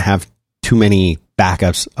 you can't have too many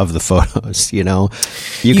backups of the photos. You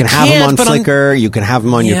can have them on Flickr, you can have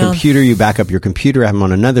them on your computer, you back up your computer, have them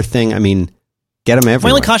on another thing. I mean, get them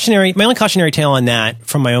everywhere. My only cautionary tale on that,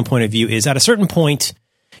 from my own point of view, is at a certain point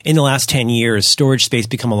in the last 10 years, storage space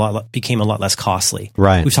became a lot less costly.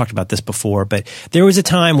 Right. We've talked about this before, but there was a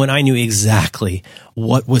time when I knew exactly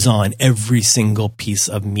what was on every single piece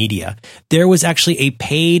of media. There was actually a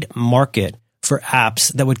paid market for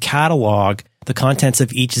apps that would catalog the contents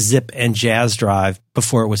of each zip and jazz drive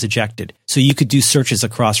before it was ejected. So you could do searches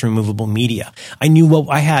across removable media. I knew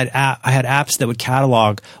I had apps that would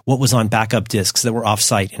catalog what was on backup disks that were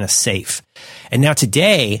offsite in a safe. And now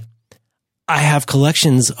today, I have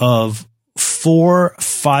collections of 4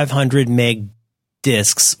 500 meg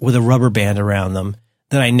disks with a rubber band around them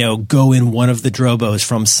that I know go in one of the Drobos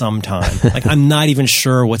from some time. Like, I'm not even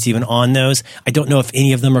sure what's even on those. I don't know if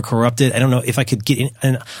any of them are corrupted. I don't know if I could get in.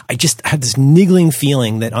 And I just have this niggling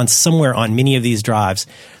feeling that somewhere on many of these drives,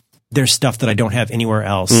 there's stuff that I don't have anywhere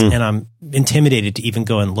else. And I'm intimidated to even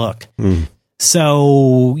go and look.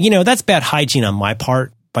 So, that's bad hygiene on my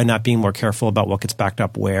part by not being more careful about what gets backed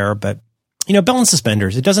up where. But, belt and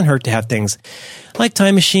suspenders. It doesn't hurt to have things like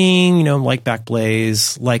Time Machine, like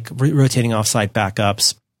Backblaze, like rotating offsite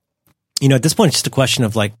backups. At this point, it's just a question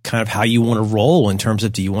of, like, kind of how you want to roll in terms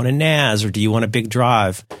of, do you want a NAS or do you want a big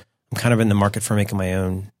drive? I'm kind of in the market for making my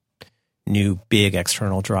own new big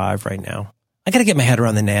external drive right now. I got to get my head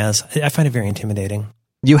around the NAS. I find it very intimidating.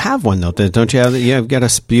 You have one, though, don't you? You've got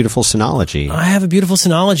a beautiful Synology. I have a beautiful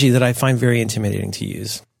Synology that I find very intimidating to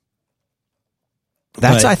use.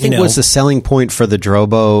 That's, I think, was the selling point for the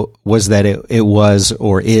Drobo, was that it was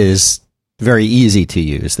or is very easy to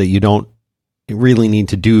use, that you don't really need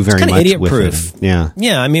to do very much idiot with proof. it. Yeah.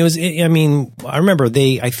 Yeah. I remember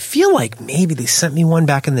I feel like maybe they sent me one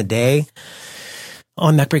back in the day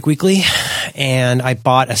on MacBreak Weekly, and I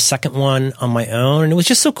bought a second one on my own. And it was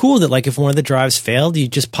just so cool that, like, if one of the drives failed, you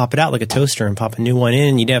just pop it out like a toaster and pop a new one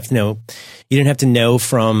in. You didn't have to know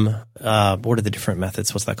from, what are the different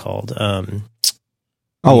methods? What's that called?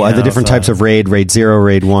 The different types of RAID 0,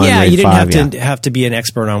 RAID 1, yeah, RAID 5. You didn't have to be an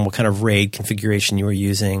expert on what kind of RAID configuration you were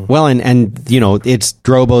using. Well, and it's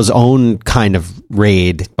Drobo's own kind of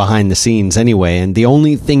RAID behind the scenes anyway. And the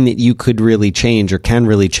only thing that you could really change or can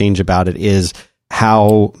really change about it is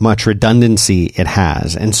how much redundancy it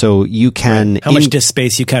has. And so you can... How much disk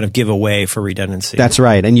space you kind of give away for redundancy. That's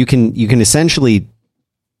right. And you can essentially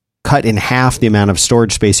cut in half the amount of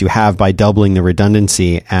storage space you have by doubling the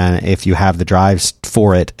redundancy, and if you have the drives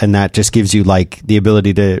for it, and that just gives you, like, the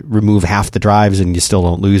ability to remove half the drives and you still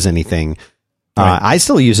don't lose anything. Right. I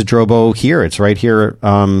still use a Drobo here. It's right here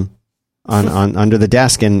on under the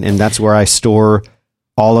desk, and that's where I store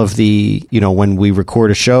all of the, when we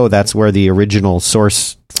record a show, that's where the original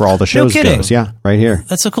source for all the shows goes. Yeah, right here.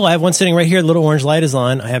 That's so cool. I have one sitting right here. The little orange light is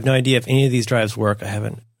on. I have no idea if any of these drives work. I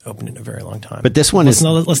haven't opened it in a very long time. But this one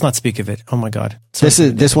let's not speak of it. Oh my God.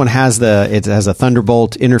 This one has it has a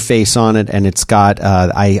Thunderbolt interface on it, and it's got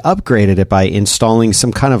I upgraded it by installing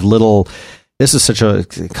some kind of little, this is such a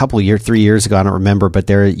couple 3 years ago, I don't remember, but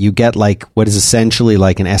there you get, like, what is essentially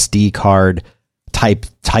like an SD card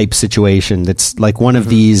type situation. That's like one of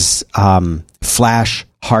these flash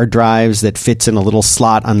hard drives that fits in a little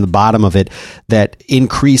slot on the bottom of it that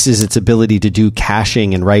increases its ability to do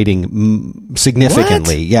caching and writing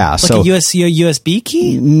significantly. What? Yeah. Like so a USB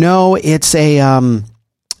key? No, it's a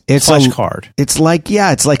it's flash card. It's like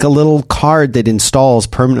a little card that installs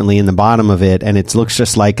permanently in the bottom of it, and it looks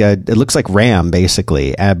just like it looks like RAM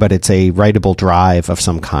basically, but it's a writable drive of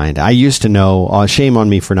some kind. I used to know. Shame on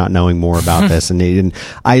me for not knowing more about this, and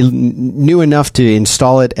I knew enough to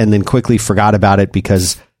install it and then quickly forgot about it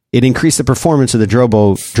because it increased the performance of the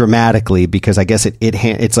Drobo dramatically. Because I guess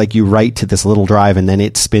it's like you write to this little drive and then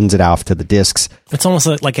it spins it off to the disks. It's almost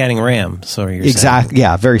like adding RAM. So you're exactly,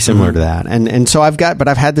 yeah, very similar to that. And so I've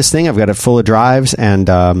had this thing. I've got it full of drives, and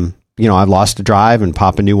I've lost a drive and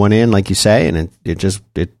pop a new one in, like you say, and it just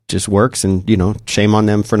works. And shame on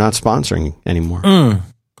them for not sponsoring anymore.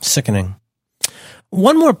 Sickening.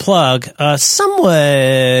 One more plug.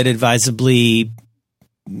 Somewhat advisably.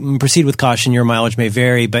 Proceed with caution. Your mileage may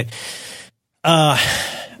vary, but this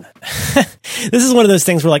is one of those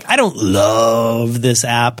things where, like, I don't love this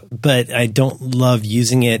app, but I don't love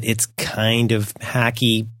using it. It's kind of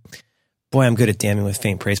hacky. Boy, I'm good at damning with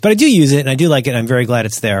faint praise, but I do use it and I do like it. And I'm very glad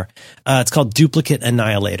it's there. It's called Duplicate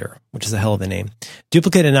Annihilator, which is a hell of a name.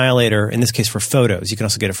 Duplicate Annihilator, in this case for photos. You can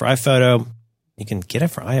also get it for iPhoto. You can get it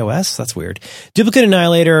for iOS? That's weird. Duplicate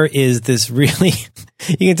Annihilator is this really,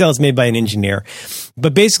 you can tell it's made by an engineer,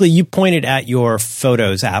 but basically you point it at your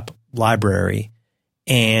Photos app library,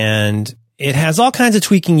 and it has all kinds of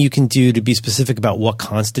tweaking you can do to be specific about what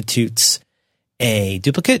constitutes a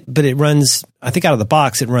duplicate, but it runs, I think out of the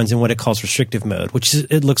box, it runs in what it calls restrictive mode, which is,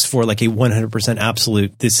 it looks for like a 100%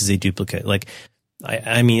 absolute, this is a duplicate. Like,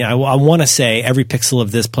 I mean, I want to say every pixel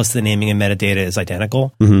of this plus the naming and metadata is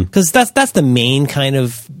identical, because that's the main kind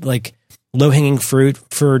of like low hanging fruit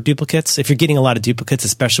for duplicates. If you're getting a lot of duplicates,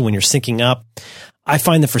 especially when you're syncing up, I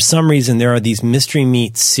find that for some reason there are these mystery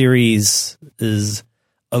meat series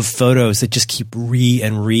of photos that just keep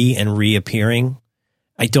reappearing.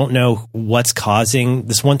 I don't know what's causing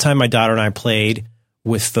this. One time my daughter and I played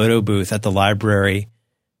with Photo Booth at the library,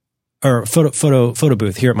 or photo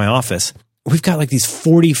booth here at my office. We've got like these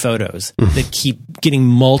 40 photos that keep getting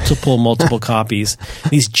multiple copies.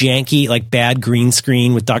 These janky, like bad green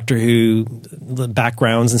screen with Doctor Who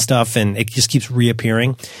backgrounds and stuff, and it just keeps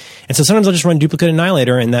reappearing. And so sometimes I'll just run Duplicate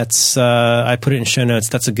Annihilator, and that's I put it in show notes.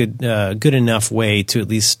 That's a good enough way to at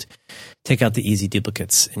least take out the easy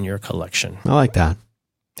duplicates in your collection. I like that.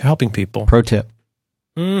 They're helping people. Pro tip.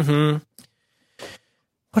 What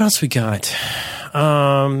else we got?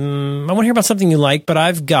 I want to hear about something you like, but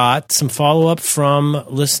I've got some follow-up from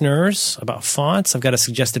listeners about fonts. I've got a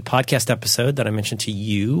suggested podcast episode that I mentioned to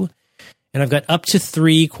you, and I've got up to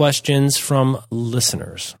 3 questions from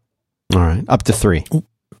listeners. All right, up to 3.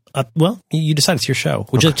 Well, you decide. It's your show.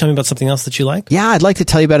 Would you like to tell me about something else that you like? Yeah, I'd like to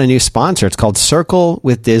tell you about a new sponsor. It's called Circle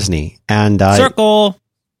with Disney. And Circle!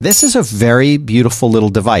 This is a very beautiful little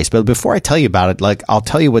device. But before I tell you about it, like, I'll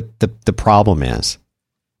tell you what the problem is.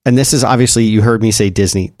 And this is obviously, you heard me say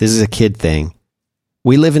Disney. This is a kid thing.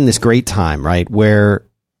 We live in this great time, right, where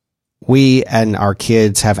we and our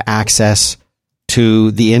kids have access to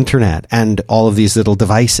the internet and all of these little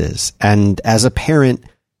devices. And as a parent,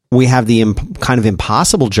 we have the kind of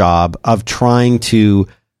impossible job of trying to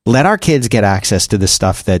let our kids get access to the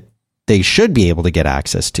stuff that they should be able to get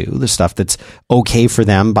access to, the stuff that's okay for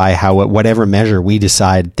them by whatever measure we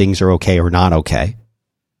decide things are okay or not okay.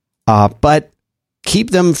 But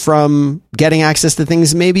keep them from getting access to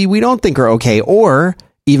things maybe we don't think are okay, or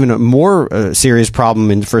even a more serious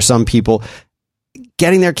problem for some people,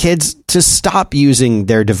 getting their kids to stop using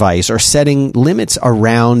their device or setting limits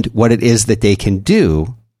around what it is that they can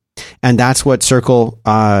do. And that's what Circle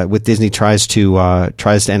with Disney tries to,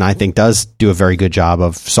 and I think does do a very good job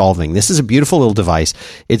of solving. This is a beautiful little device.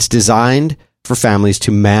 It's designed for families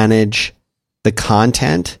to manage the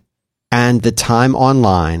content and the time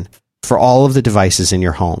online for all of the devices in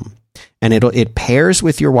your home. And it pairs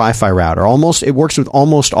with your Wi-Fi router. It works with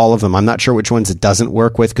almost all of them. I'm not sure which ones it doesn't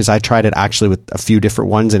work with, because I tried it actually with a few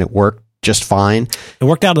different ones and it worked just fine. It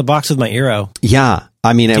worked out of the box with my Eero. Yeah.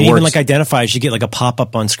 I mean, it works. Even like identifies, you get like a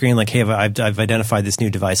pop-up on screen like, hey, I've identified this new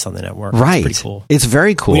device on the network. Right. It's pretty cool. It's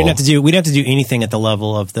very cool. We didn't have to do anything at the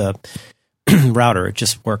level of the router. It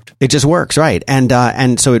just worked. It just works, right.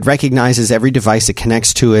 And so it recognizes every device that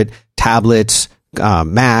connects to it, tablets,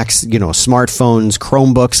 Macs, smartphones,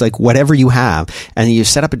 Chromebooks, like whatever you have. And you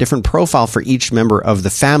set up a different profile for each member of the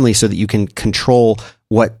family so that you can control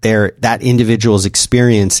what that individual's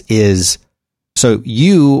experience is So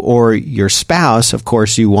you or your spouse, of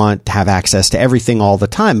course, you want to have access to everything all the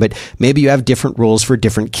time, but maybe you have different rules for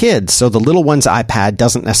different kids. So the little one's iPad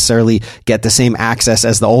doesn't necessarily get the same access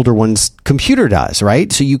as the older one's computer does,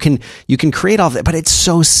 right? So you can create all that, but it's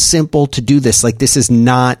so simple to do this. Like, this is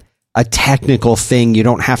not a technical thing. You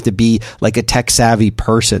don't have to be like a tech savvy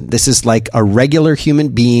person. This is like a regular human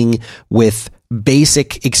being with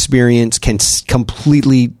basic experience can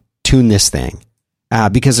completely tune this thing.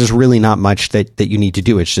 Because there's really not much that you need to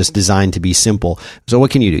do. It's just designed to be simple. So what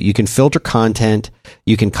can you do? You can filter content.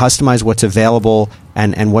 You can customize what's available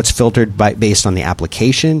and what's filtered based on the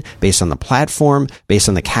application, based on the platform, based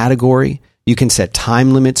on the category. You can set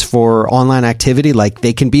time limits for online activity. Like,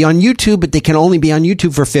 they can be on YouTube, but they can only be on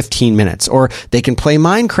YouTube for 15 minutes. Or they can play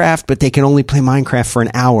Minecraft, but they can only play Minecraft for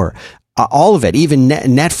an hour. All of it, even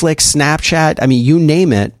Netflix, Snapchat, I mean, you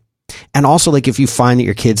name it. And also, like, if you find that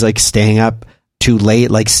your kid's like staying up too late,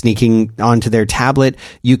 like sneaking onto their tablet,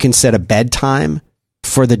 you can set a bedtime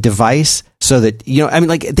for the device so that, I mean,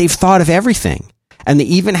 like, they've thought of everything. And they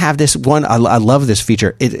even have this one, I love this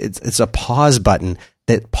feature. It's a pause button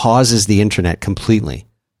that pauses the internet completely.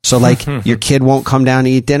 So like your kid won't come down to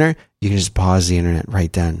eat dinner, you can just pause the internet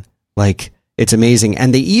right then. Like, it's amazing.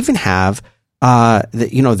 And they even have,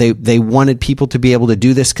 they wanted people to be able to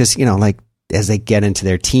do this because, like, as they get into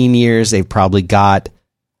their teen years, they've probably got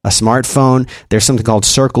a smartphone. There's something called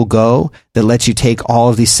Circle Go that lets you take all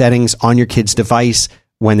of these settings on your kid's device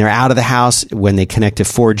when they're out of the house, when they connect to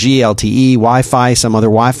 4G, LTE, Wi-Fi, some other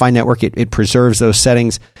Wi-Fi network. It preserves those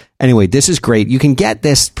settings. Anyway, this is great. You can get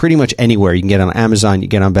this pretty much anywhere. You can get it on Amazon, you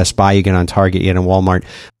get it on Best Buy, you get it on Target, you get it on Walmart.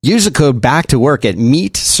 Use the code BACKTOWORK at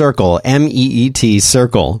Meet Circle, MEET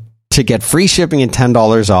Circle, to get free shipping and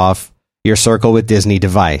 $10 off your Circle with Disney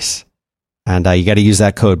device. And you got to use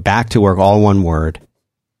that code BACKTOWORK, all one word.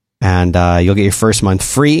 And you'll get your first month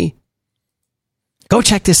free. Go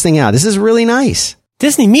check this thing out. This is really nice.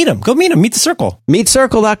 Disney, meet them. Go meet them. Meet the Circle.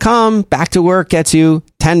 MeetCircle.com. Back to Work gets you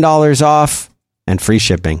 $10 off and free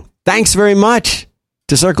shipping. Thanks very much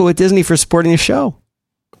to Circle with Disney for supporting the show.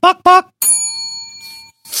 Bok, bok.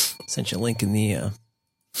 Sent you a link in the...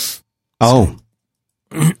 Oh.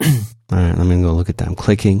 All right, let me go look at that. I'm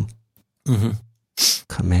clicking. Mm-hmm.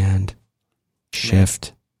 Command.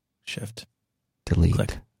 Shift.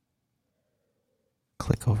 Delete.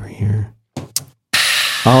 Click over here.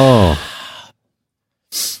 Oh.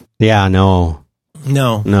 Yeah, no.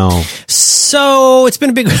 So it's been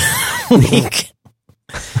a big week.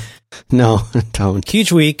 No, don't.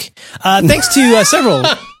 Huge week. Thanks to several.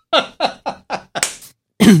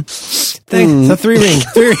 The three ring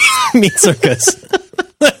meat circus.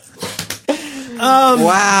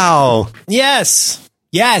 Wow. Yes.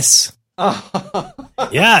 Yes.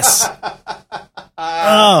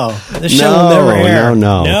 Oh, this show will never air.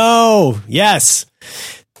 No. Yes.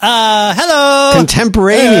 Hello.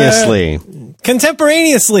 Contemporaneously.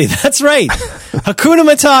 That's right. Hakuna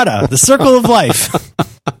Matata, the circle of life.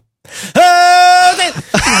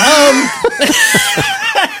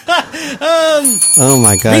 Oh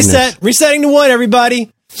my goodness. Resetting to 1,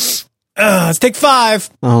 everybody. Let's take 5.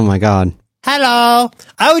 Oh my God. Hello.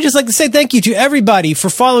 I would just like to say thank you to everybody for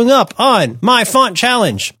following up on my font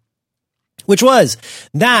challenge, which was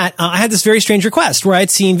that I had this very strange request where I'd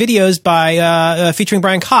seen videos by featuring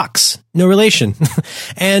Brian Cox, no relation,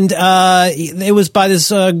 and it was by this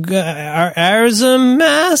Arzamas.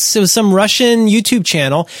 It was some Russian YouTube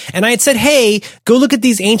channel, and I had said, "Hey, go look at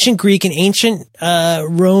these ancient Greek and ancient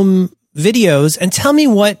Rome videos and tell me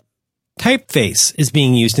what typeface is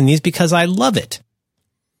being used in these because I love it."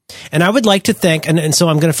 And I would like to thank, and so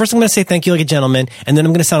I'm going to say thank you like a gentleman, and then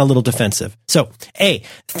I'm going to sound a little defensive. So,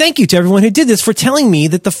 thank you to everyone who did this for telling me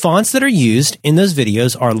that the fonts that are used in those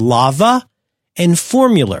videos are Lava and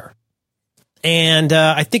Formular. And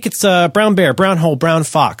I think it's Brown Bear, Brown Hole, Brown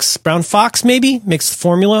Fox. Brown Fox, maybe? Makes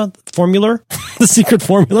formula, the secret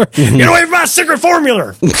formula. Get away from my secret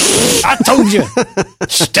formula! I told you!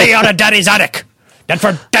 Stay out of Daddy's attic! That's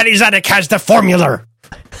where Daddy's attic has the formula!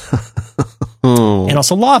 And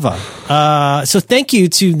also Lava. So thank you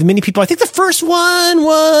to the many people. I think the first one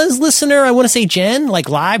was listener, I want to say Jen, like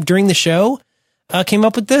live during the show, came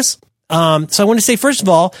up with this. So I want to say, first of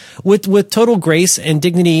all, with total grace and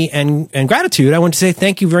dignity and gratitude, I want to say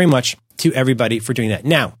thank you very much to everybody for doing that.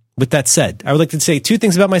 Now, with that said, I would like to say 2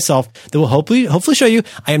 things about myself that will hopefully show you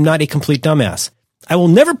I am not a complete dumbass. I will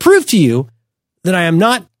never prove to you that I am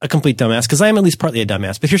not a complete dumbass because I am at least partly a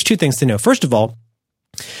dumbass. But here's 2 things to know. First of all,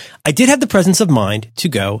 I did have the presence of mind to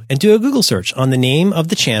go and do a Google search on the name of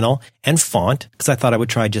the channel and font because I thought I would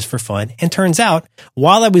try just for fun. And turns out,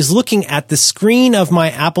 while I was looking at the screen of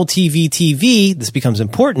my Apple TV, this becomes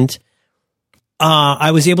important,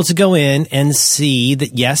 I was able to go in and see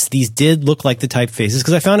that, yes, these did look like the typefaces,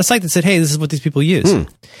 because I found a site that said, hey, this is what these people use.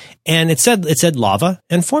 And it said Lava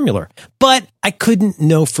and Formula, but I couldn't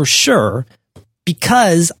know for sure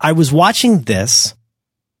because I was watching this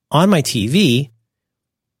on my TV.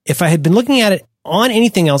 If I had been looking at it on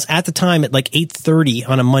anything else at the time at like 8:30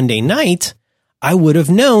 on a Monday night, I would have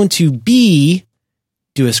known to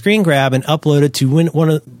do a screen grab and upload it to one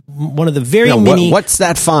of the very many. What's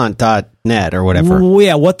that font.net or whatever?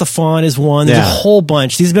 Yeah, what the font is one. There's a whole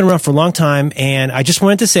bunch. These have been around for a long time, and I just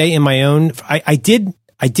wanted to say in my own, I did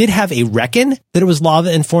have a reckon that it was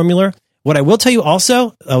Lava and Formula. What I will tell you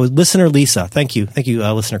also, listener Lisa, thank you,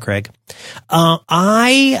 listener Craig.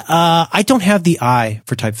 I don't have the eye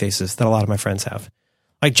for typefaces that a lot of my friends have.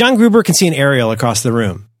 Like John Gruber can see an Arial across the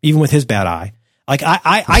room, even with his bad eye. Like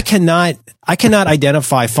I cannot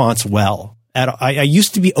identify fonts well. I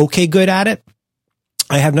used to be okay good at it.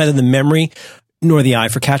 I have neither the memory nor the eye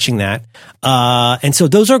for catching that. And so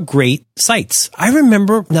those are great sites. I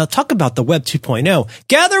remember, now talk about the Web 2.0.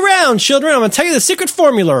 Gather round, children. I'm going to tell you the secret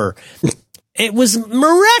formula. It was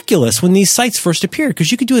miraculous when these sites first appeared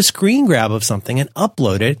because you could do a screen grab of something and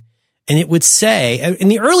upload it. And it would say, in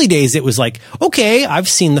the early days, it was like, okay, I've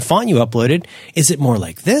seen the font you uploaded. Is it more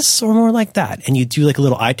like this or more like that? And you do like a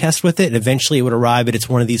little eye test with it. And eventually it would arrive at it's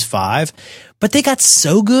one of these 5. But they got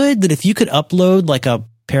so good that if you could upload like a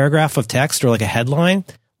paragraph of text or like a headline,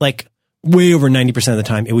 like way over 90% of the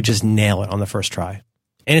time, it would just nail it on the first try.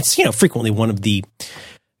 And it's, frequently one of the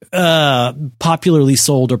popularly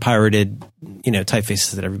sold or pirated,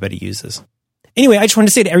 typefaces that everybody uses. Anyway, I just wanted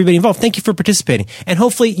to say to everybody involved, thank you for participating. And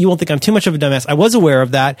hopefully you won't think I'm too much of a dumbass. I was aware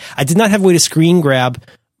of that. I did not have a way to screen grab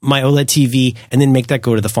my OLED TV and then make that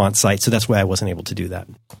go to the font site. So that's why I wasn't able to do that.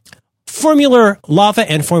 Formula, Lava,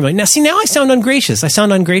 and Formula. Now, see, now I sound ungracious. I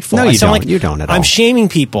sound ungrateful. No, you don't. Like you don't at all. I'm shaming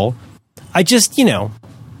people. I just,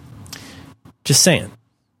 just saying.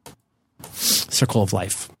 Circle of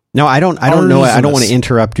life. No, I don't know. I don't want to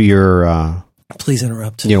interrupt your... Please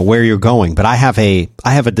interrupt. Where you're going, but I have a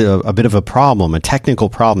bit of a problem, a technical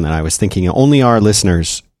problem that I was thinking only our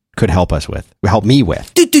listeners could help me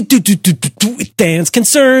with. Dan's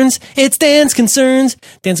concerns. It's Dan's concerns.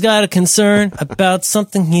 Dan's got a concern about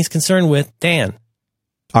something he's concerned with. Dan.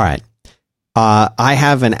 All right. I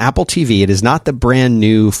have an Apple TV. It is not the brand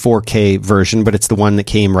new 4K version, but it's the one that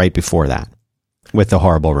came right before that with the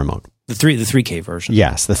horrible remote. The 3K version.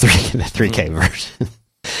 Yes, the 3K version.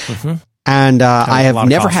 Mm-hmm. And I have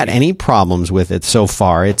never had any problems with it so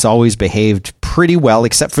far. It's always behaved pretty well,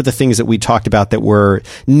 except for the things that we talked about that were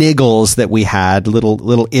niggles that we had,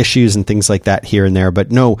 little issues and things like that here and there,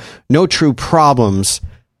 but no true problems,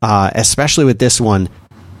 especially with this one,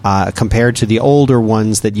 compared to the older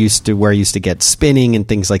ones that used to get spinning and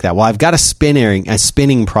things like that. Well, I've got a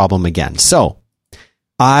spinning problem again. So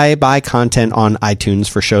I buy content on iTunes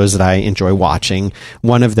for shows that I enjoy watching.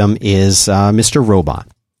 One of them is Mr. Robot.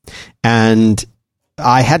 And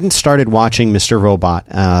I hadn't started watching Mr. Robot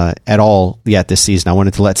at all yet this season. I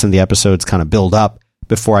wanted to let some of the episodes kind of build up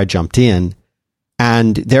before I jumped in.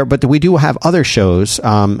 But we do have other shows.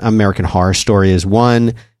 American Horror Story is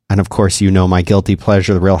one. And of course, my guilty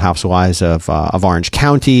pleasure, The Real Housewives of Orange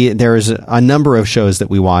County. There's a number of shows that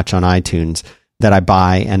we watch on iTunes that I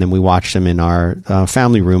buy, and then we watch them in our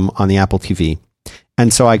family room on the Apple TV.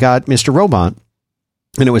 And so I got Mr. Robot.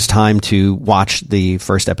 And it was time to watch the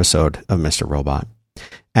first episode of Mr. Robot.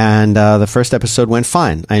 And the first episode went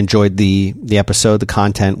fine. I enjoyed the episode. The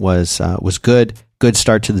content was good. Good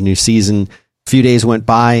start to the new season. A few days went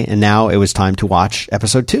by, and now it was time to watch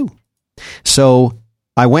episode 2. So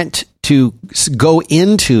I went to go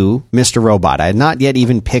into Mr. Robot. I had not yet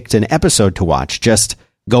even picked an episode to watch, just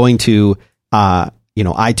going to iTunes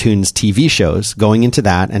TV shows, going into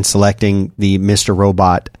that and selecting the Mr.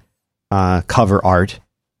 Robot cover art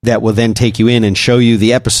that will then take you in and show you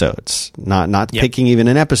the episodes. Not picking even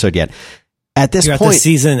an episode yet. At this point,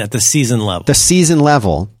 at the season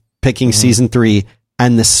level, picking season 3,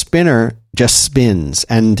 and the spinner just spins.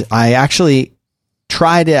 And I actually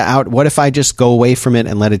tried it out. What if I just go away from it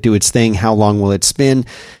and let it do its thing? How long will it spin?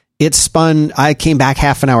 It spun. I came back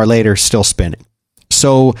half an hour later, still spinning.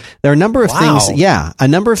 So there are a number of things. Yeah, a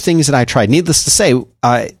number of things that I tried. Needless to say,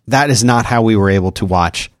 that is not how we were able to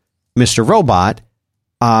watch Mr. Robot.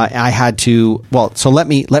 I had to, so let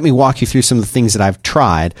me walk you through some of the things that I've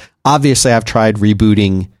tried. Obviously, I've tried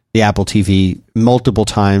rebooting the Apple TV multiple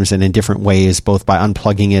times and in different ways, both by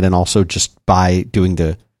unplugging it and also just by doing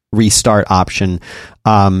the restart option.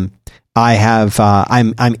 I'm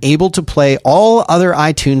able to play all other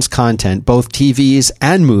iTunes content, both TVs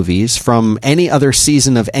and movies, from any other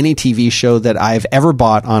season of any TV show that I've ever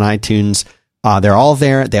bought on iTunes They're all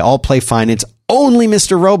there. They all play fine. It's only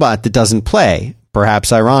Mr. Robot that doesn't play,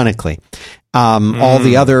 perhaps ironically. All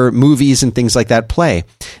the other movies and things like that play.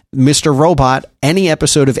 Mr. Robot, any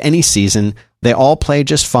episode of any season, they all play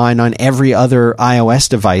just fine on every other iOS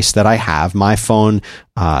device that I have, my phone,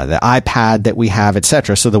 the iPad that we have,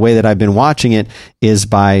 etc. So the way that I've been watching it is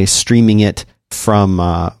by streaming it from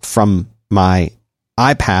my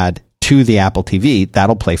iPad to the Apple TV.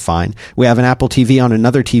 That'll play fine. We have an Apple TV on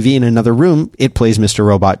another TV in another room. It plays Mr.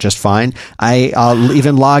 Robot just fine. I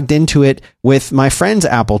even logged into it with my friend's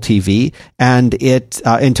Apple TV and it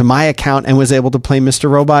into my account and was able to play Mr.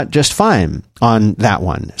 Robot just fine on that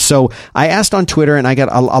one. So I asked on Twitter, and I got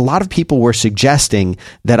a lot of people were suggesting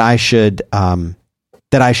that I should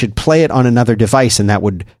play it on another device, and that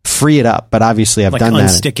would free it up. But obviously, I've done that.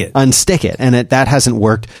 Unstick it, and that hasn't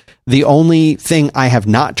worked. The only thing I have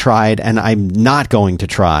not tried, and I'm not going to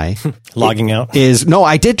try, logging out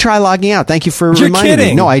I did try logging out. Thank you for reminding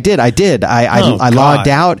me. No, I did. I logged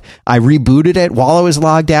out. I rebooted it while I was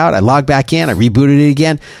logged out. I logged back in. I rebooted it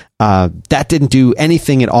again. That didn't do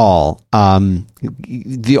anything at all.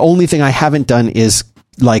 The only thing I haven't done is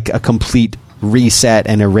like a complete reset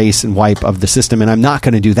and erase and wipe of the system, and I'm not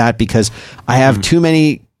going to do that because I have too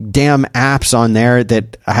many damn apps on there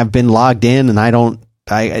that have been logged in, and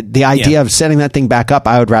the idea of setting that thing back up,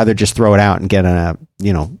 I would rather just throw it out and get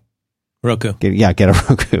Roku. Get a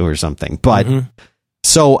Roku or something. But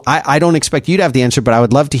so I don't expect you to have the answer, but I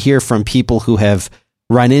would love to hear from people who have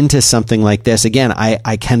run into something like this. Again,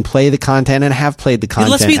 I can play the content and have played the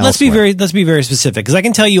content. Let's be very specific, because I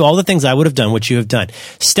can tell you all the things I would have done, what you have done.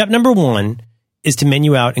 Step number 1 is to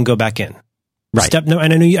menu out and go back in. Right. And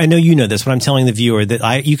I know you know this, but I'm telling the viewer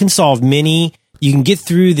that you can solve you can get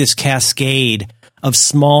through this cascade of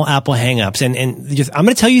small Apple hangups. And I'm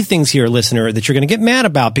going to tell you things here, listener, that you're going to get mad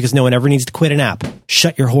about because no one ever needs to quit an app.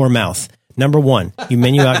 Shut your whore mouth. Number 1, you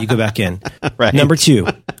menu out, you go back in. Right. Number 2,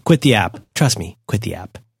 quit the app. Trust me, quit the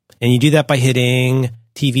app. And you do that by hitting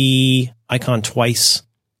TV icon twice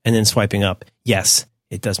and then swiping up. Yes,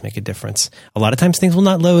 it does make a difference. A lot of times things will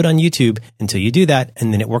not load on YouTube until you do that,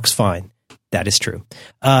 and then it works fine. That is true.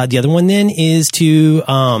 The other one then is to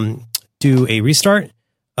do a restart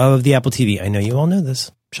of the Apple TV. I know you all know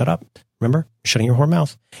this. Shut up. Remember? Shutting your whore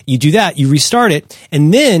mouth. You do that, you restart it,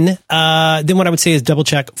 and then what I would say is double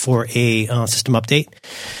check for a system update.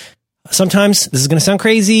 Sometimes, this is going to sound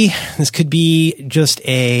crazy, this could be just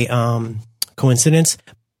a coincidence,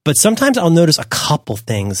 but sometimes I'll notice a couple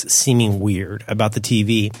things seeming weird about the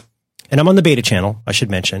TV. And I'm on the beta channel, I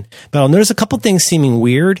should mention, but I'll notice a couple things seeming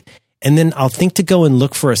weird, and then I'll think to go and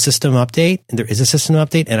look for a system update, and there is a system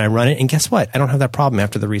update, and I run it, and guess what? I don't have that problem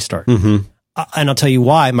after the restart. Mm-hmm. And I'll tell you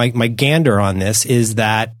why. My gander on this is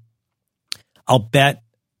that I'll bet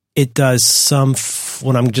it does some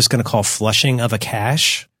what I'm just going to call flushing of a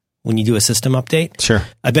cache when you do a system update. Sure.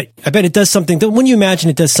 I bet it does something. When you imagine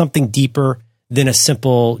it does something deeper than a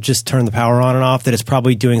simple just turn the power on and off, that it's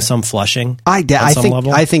probably doing some flushing. I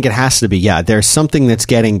think it has to be. Yeah, there's something that's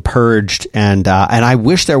getting purged, and I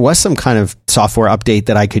wish there was some kind of software update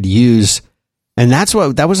that I could use. And that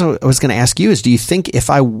was what I was going to ask you is, do you think if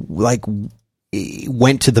I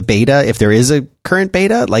went to the beta, if there is a current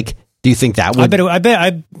beta, do you think that would? I bet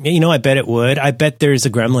it would. I bet there's a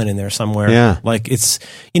gremlin in there somewhere. Yeah. It's,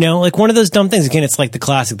 like one of those dumb things. Again, it's like the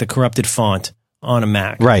classic, the corrupted font on a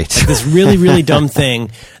Mac. Right. Like this really, really dumb thing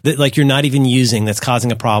that you're not even using that's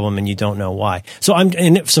causing a problem and you don't know why. So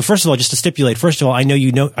first of all, just to stipulate, first of all, I know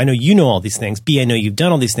you know all these things. B, I know you've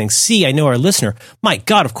done all these things. C, I know our listener. My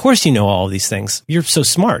God, of course you know all of these things. You're so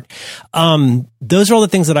smart. Those are all the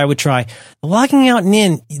things that I would try. Logging out and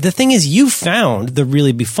in, the thing is, you found the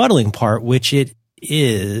really befuddling part, which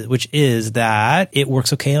is that it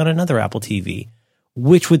works okay on another Apple TV,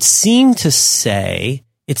 which would seem to say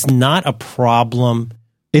it's not a problem.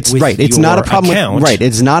 It's right. It's not a problem.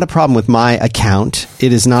 It's not a problem with my account.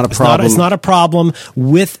 It is not a problem. It's not a problem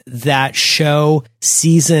with that show,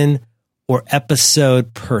 season, or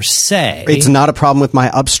episode per se. It's not a problem with my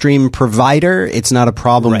upstream provider. It's not a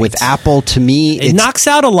problem with Apple. To me, it knocks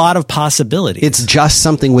out a lot TV. It's just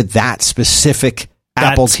something with that specific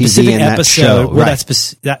Apple TV and that show.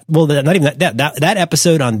 That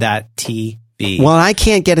episode on that TV. Well, I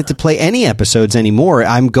can't get it to play any episodes anymore.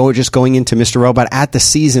 I'm just going into Mr. Robot at the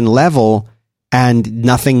season level, and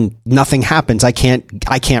nothing happens. I can't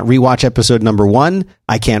rewatch episode number 1.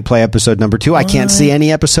 I can't play episode number 2. I can't see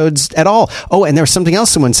any episodes at all. Oh, and there was something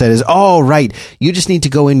else someone said is, right, you just need to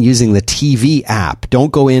go in using the TV app.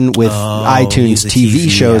 Don't go in with iTunes TV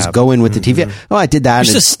shows. App. Go in with the TV app. Oh, I did that.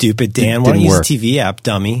 You're so stupid, Dan. Why don't you use the TV app,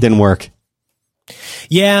 dummy? Didn't work.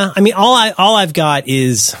 Yeah, I mean, all I've got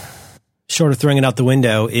is short of throwing it out the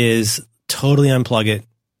window, is totally unplug it,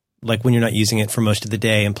 like when you're not using it for most of the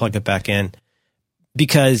day, and plug it back in.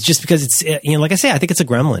 Because it's, like I say, I think it's a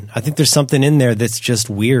gremlin. I think there's something in there that's just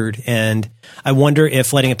weird. And I wonder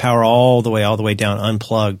if letting it power all the way down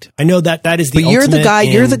unplugged. I know that is the But you're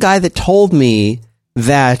the guy that told me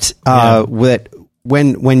that,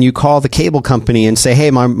 when you call the cable company and say, hey,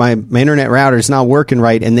 my internet router is not working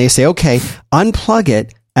right. And they say, okay, unplug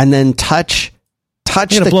it and then touch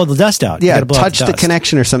you gotta blow the dust out. Yeah, touch the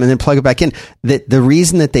connection or something and then plug it back in. The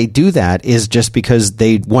reason that they do that is just because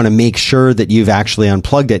they want to make sure that you've actually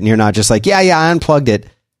unplugged it and you're not just like, I unplugged it.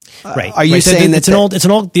 Right. Are you saying that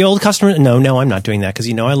the old customer? No, I'm not doing that because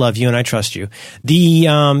I love you and I trust you. The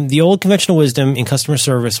old conventional wisdom in customer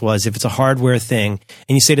service was, if it's a hardware thing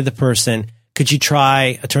and you say to the person, could you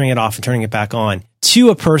try turning it off and turning it back on, to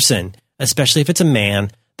a person, especially if it's a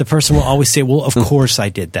man, the person will always say, well, of course I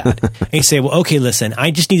did that. And you say, well, okay, listen, I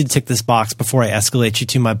just need to tick this box before I escalate you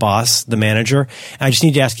to my boss, the manager. And I just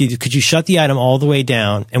need to ask you, could you shut the item all the way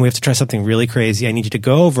down? And we have to try something really crazy. I need you to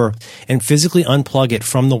go over and physically unplug it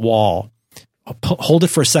from the wall. Hold it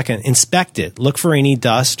for a second, inspect it, look for any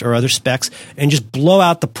dust or other specks, and just blow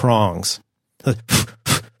out the prongs.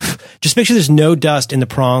 Just make sure there's no dust in the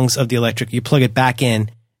prongs of the electric. You plug it back in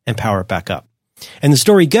and power it back up. And the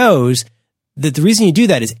story goes that the reason you do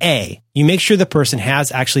that is, A, you make sure the person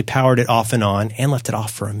has actually powered it off and on and left it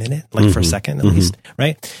off for a minute, for a second at least,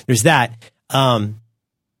 right? There's that.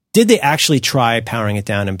 Did they actually try powering it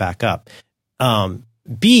down and back up?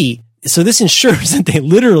 B, so this ensures that they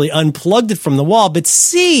literally unplugged it from the wall. But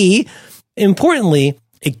C, importantly,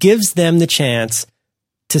 it gives them the chance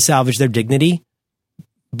to salvage their dignity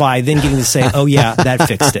by then getting to say, oh yeah, that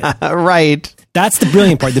fixed it. Right. That's the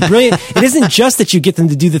brilliant part. It isn't just that you get them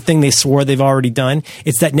to do the thing they swore they've already done.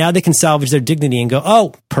 It's that now they can salvage their dignity and go,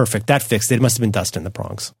 oh, perfect, that fixed it. It must have been dust in the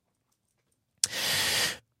prongs.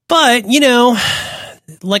 But,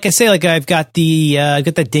 like I say, I've got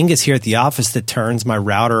that dingus here at the office that turns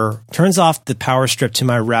off the power strip to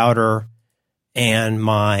my router and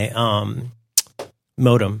my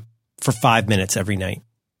modem for 5 minutes every night.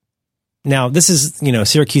 Now, this is,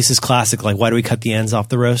 Syracuse's classic, why do we cut the ends off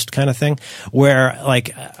the roast kind of thing, where,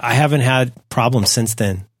 I haven't had problems since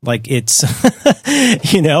then. It's,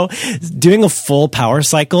 doing a full power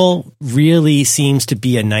cycle really seems to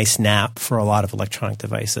be a nice nap for a lot of electronic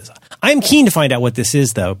devices. I'm keen to find out what this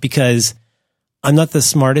is, though, because I'm not the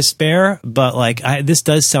smartest bear, but, this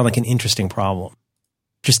does sound like an interesting problem.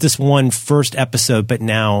 Just this one first episode, but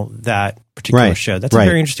now that particular show. That's a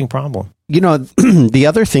very interesting problem. The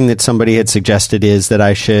other thing that somebody had suggested is that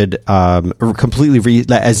I should completely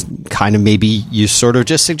as kind of maybe you sort of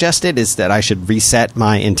just suggested, is that I should reset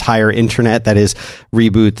my entire internet. That is,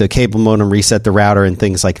 reboot the cable modem, reset the router, and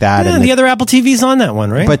things like that. Yeah, and the other Apple TV's on that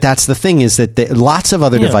one, right? But that's the thing, is that lots of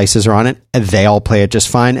other devices are on it, and they all play it just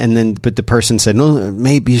fine. But the person said, no,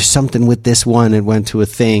 maybe something with this one. It went to a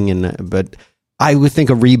thing, but I would think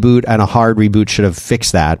a reboot and a hard reboot should have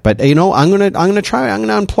fixed that. But I'm gonna try. I'm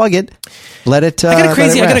gonna unplug it. Let it. I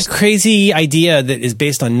got a crazy idea that is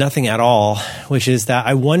based on nothing at all, which is that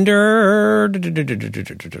I wonder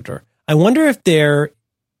if there.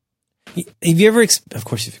 Have you ever? Of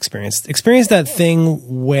course, you've experienced that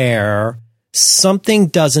thing where something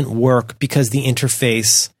doesn't work because the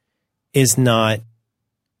interface is not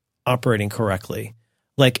operating correctly.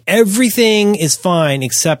 Everything is fine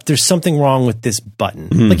except there's something wrong with this button.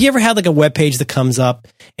 Mm-hmm. You ever had a web page that comes up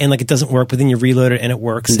and it doesn't work, but then you reload it and it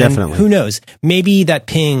works? Definitely. And who knows? Maybe that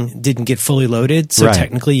ping didn't get fully loaded, so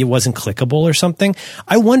technically it wasn't clickable or something.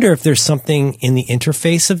 I wonder if there's something in the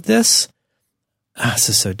interface of this. This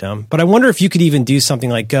is so dumb. But I wonder if you could even do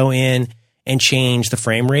something like go in and change the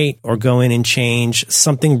frame rate, or go in and change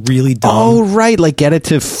something really dumb. Oh, right. Get it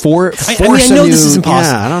to force I know this is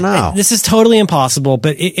impossible. Yeah, I don't know. This is totally impossible,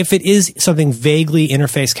 but if it is something vaguely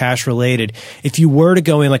interface cache related, if you were to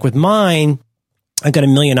go in, with mine, I've got a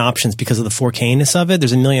million options because of the 4K-ness of it.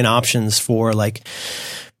 There's a million options for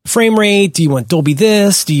frame rate. Do you want Dolby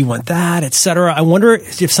this? Do you want that? Etc. I wonder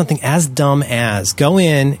if something as dumb as go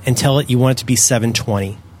in and tell it you want it to be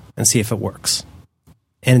 720 and see if it works.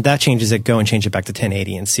 And if that changes it, go and change it back to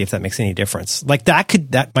 1080 and see if that makes any difference.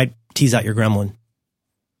 That might tease out your gremlin.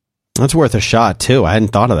 That's worth a shot too. I hadn't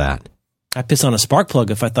thought of that. I piss on a spark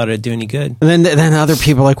plug if I thought it'd do any good. And then other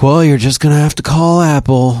people are well, you're just going to have to call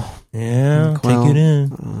Apple. Yeah, take it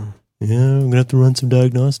in. Yeah, I'm going to have to run some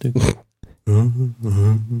diagnostics.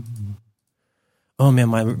 Oh man,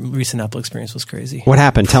 my recent Apple experience was crazy. What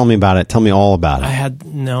happened? Tell me about it. Tell me all about it. I had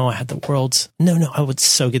the world's... No, I would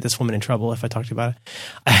so get this woman in trouble if I talked to you about it.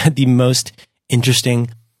 I had the most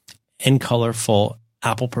interesting and colorful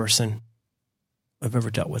Apple person I've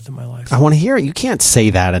ever dealt with in my life. I want to hear it. You can't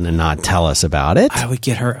say that and then not tell us about it. I would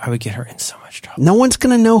get her in so much trouble. No one's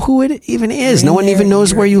going to know who it even is. No one even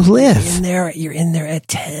knows where you live. You're in there at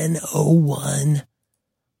 10:01.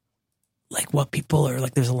 Like what people are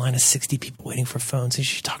like, there's a line of 60 people waiting for phones. And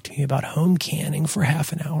she talked to me about home canning for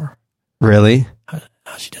half an hour. Really?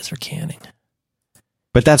 How she does her canning.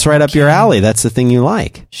 But that's right up your alley. That's the thing you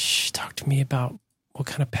like. She talked to me about what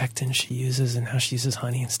kind of pectin she uses and how she uses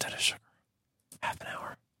honey instead of sugar. Half an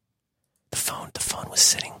hour. The phone was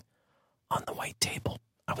sitting on the white table.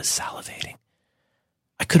 I was salivating.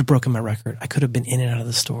 I could have broken my record. I could have been in and out of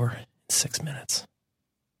the store in 6 minutes.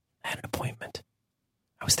 I had an appointment.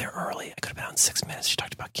 I was there early. I could have been out in 6 minutes. She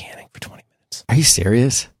talked about canning for 20 minutes. Are you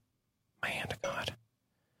serious? My hand to God.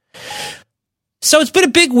 So it's been a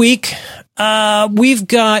big week. We've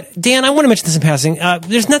got, Dan, I want to mention this in passing.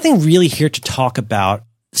 There's nothing really here to talk about.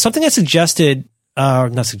 Something I suggested,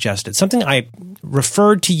 something I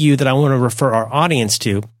referred to you that I want to refer our audience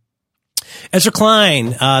to. Ezra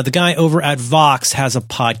Klein, the guy over at Vox, has a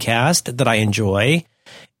podcast that I enjoy.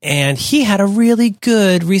 And he had a really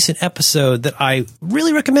good recent episode that I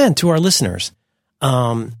really recommend to our listeners.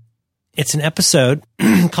 It's an episode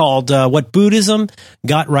called What Buddhism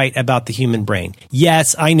Got Right About the Human Brain.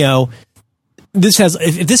 Yes, I know.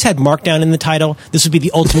 If this had Markdown in the title, this would be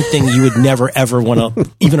the ultimate thing you would never, ever want to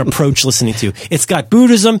even approach listening to. It's got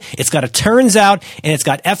Buddhism, it's got a turns out, and it's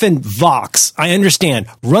got effing Vox. I understand.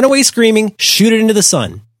 Run away screaming, shoot it into the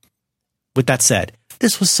sun. With that said,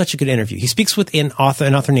 this was such a good interview. He speaks with an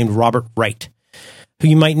author named Robert Wright, who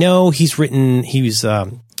you might know.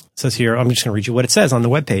 Says here, I'm just going to read you what it says on the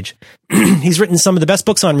webpage. He's written some of the best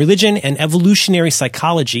books on religion and evolutionary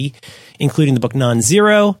psychology, including the book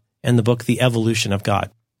Non-Zero and the book The Evolution of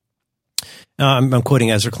God. I'm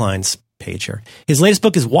quoting Ezra Klein's page here. His latest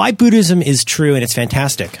book is Why Buddhism is True, and it's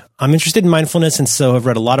fantastic. I'm interested in mindfulness and so have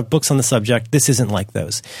read a lot of books on the subject. This isn't like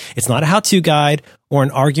those. It's not a how-to guide or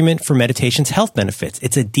an argument for meditation's health benefits.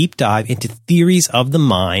 It's a deep dive into theories of the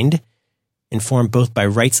mind, informed both by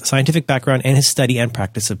Wright's scientific background and his study and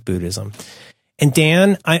practice of Buddhism. And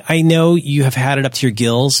Dan, I know you have had it up to your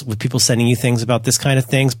gills with people sending you things about this kind of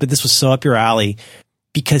things, but this was so up your alley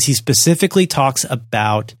because he specifically talks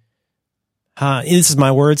about, this is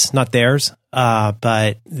my words, not theirs,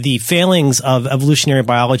 but the failings of evolutionary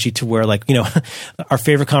biology to where, like, you know, our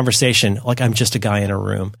favorite conversation, like, I'm just a guy in a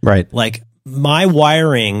room. Right. Like, my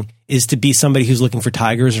wiring is to be somebody who's looking for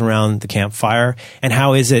tigers around the campfire. And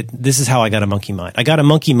how is it? This is how I got a monkey mind. I got a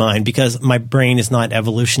monkey mind because my brain is not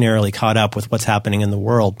evolutionarily caught up with what's happening in the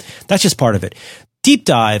world. That's just part of it. Deep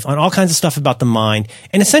dive on all kinds of stuff about the mind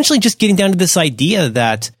and essentially just getting down to this idea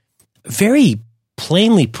that very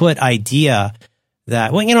plainly put idea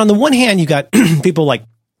that, well, you know, on the one hand, you got people like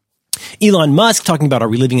Elon Musk talking about, are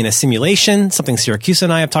we living in a simulation? Something Syracuse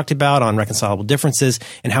and I have talked about on reconcilable differences.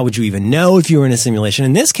 And how would you even know if you were in a simulation?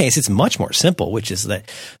 In this case, it's much more simple, which is that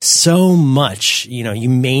so much, you know, you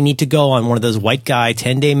may need to go on one of those white guy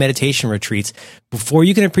 10-day meditation retreats before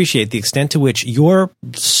you can appreciate the extent to which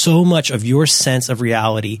so much of your sense of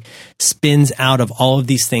reality spins out of all of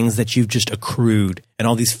these things that you've just accrued and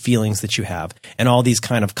all these feelings that you have and all these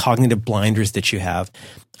kind of cognitive blinders that you have.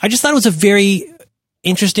 I just thought it was a very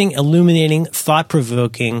interesting, illuminating,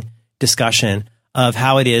 thought-provoking discussion of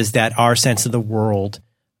how it is that our sense of the world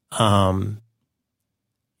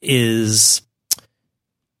is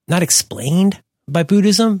not explained by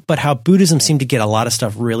Buddhism, but how Buddhism seemed to get a lot of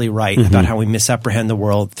stuff really right about how we misapprehend the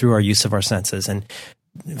world through our use of our senses, and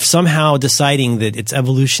somehow deciding that it's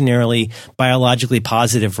evolutionarily, biologically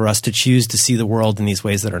positive for us to choose to see the world in these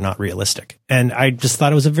ways that are not realistic. And I just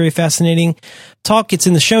thought it was a very fascinating talk. It's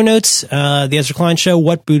in the show notes, the Ezra Klein Show,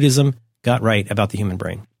 What Buddhism Got Right About the Human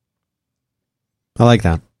Brain. I like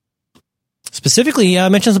that. Specifically,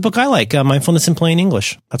 mentions a book I like, Mindfulness in Plain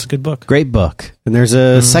English. That's a good book. Great book. And there's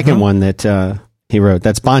a second one that he wrote.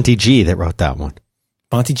 That's Bhante G that wrote that one.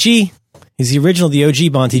 Bhante G. He's the original, the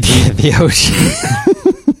OG Bhante G. The OG.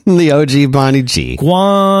 The OG Bhante G.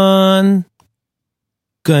 Guan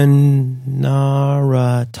Gunaratan.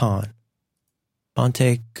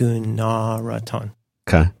 Bhante Gunaratan.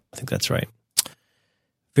 Okay. I think that's right.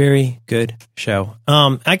 Very good show.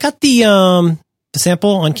 I got the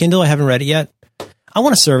sample on Kindle. I haven't read it yet. I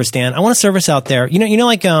want a service, Dan. I want a service out there. You know,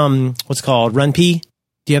 like what's it called? RunPee.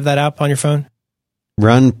 Do you have that app on your phone?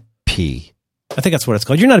 RunPee. I think that's what it's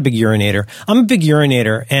called. You're not a big urinator. I'm a big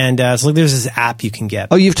urinator, and so like there's this app you can get.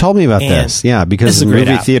 Oh, you've told me about this. Yeah, because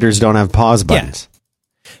movie theaters don't have pause buttons.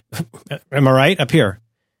 Yeah. Am I right? Up here.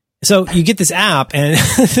 So you get this app, and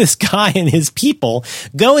this guy and his people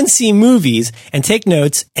go and see movies and take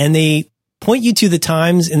notes, and they point you to the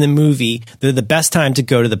times in the movie that are the best time to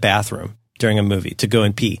go to the bathroom during a movie, to go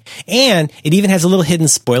and pee. And it even has a little hidden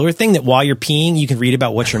spoiler thing that while you're peeing, you can read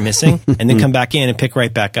about what you're missing and then come back in and pick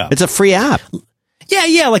right back up. It's a free app.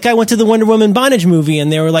 Yeah. Like I went to the Wonder Woman bondage movie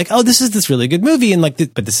and they were like, oh, this is this really good movie. And like,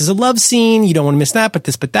 but this is a love scene. You don't want to miss that, but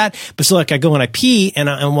this, but that. But so like I go and I pee and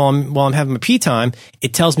while I'm having my pee time,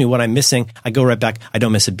 it tells me what I'm missing. I go right back. I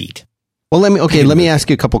don't miss a beat. Well, let me ask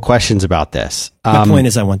you a couple questions about this. My point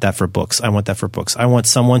is I want that for books. I want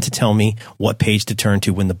someone to tell me what page to turn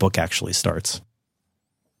to when the book actually starts.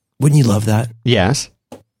 Wouldn't you love that? Yes.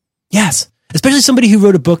 Yes. Especially somebody who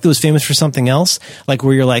wrote a book that was famous for something else, like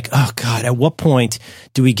where you're like, oh God, at what point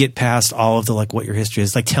do we get past all of the, like what your history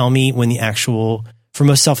is? Like, tell me when the actual, for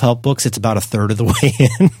most self-help books, it's about a third of the way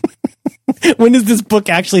in. When does this book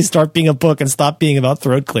actually start being a book and stop being about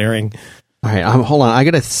throat clearing? All right, hold on. I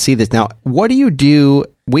got to see this now. What do you do?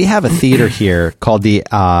 We have a theater here called the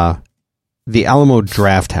Alamo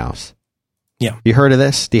Draft House. Yeah. You heard of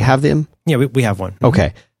this? Do you have them? Yeah, we have one.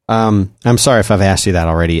 Okay. I'm sorry if I've asked you that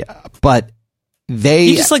already, but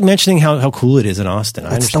you just like mentioning how cool it is in Austin.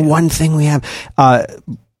 That's the one thing we have.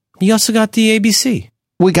 You also got the ABC.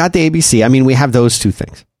 We got the ABC. I mean, we have those two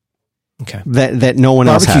things. Okay. That no one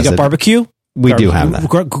else has. You got barbecue? We do have that.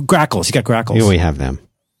 Grackles. You got Grackles. Yeah, we have them.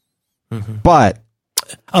 Mm-hmm. But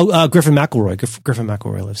Griffin McElroy. Griffin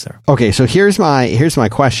McElroy lives there. Okay, so here's my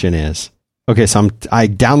question is, okay, so I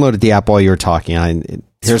downloaded the app while you were talking.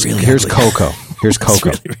 Here's Coco. Here's Coco.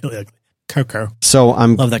 It's really ugly. Coco. So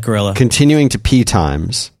I'm love that gorilla. Continuing to pee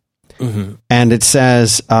times, and it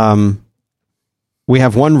says we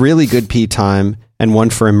have one really good pee time and one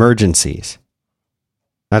for emergencies.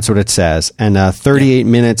 That's what it says, and 38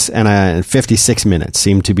 minutes and 56 minutes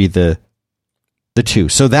seem to be the two.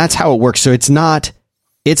 So that's how it works. So it's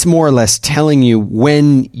more or less telling you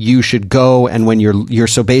when you should go and when you're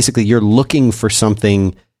so basically you're looking for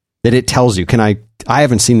something that it tells you. I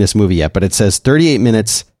haven't seen this movie yet, but it says 38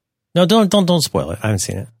 minutes. No, don't spoil it. I haven't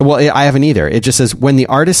seen it. Well, I haven't either. It just says when the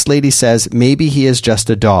artist lady says maybe he is just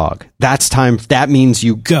a dog. That's time. That means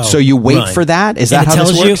you go. So you wait for that. Is that how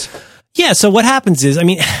this works? Yeah. So what happens is, I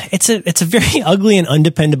mean, it's a very ugly and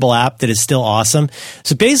undependable app that is still awesome.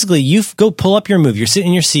 So basically, you go pull up your movie. You're sitting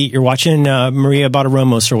in your seat. You're watching Maria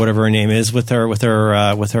Bartiromo or whatever her name is with her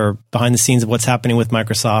behind the scenes of what's happening with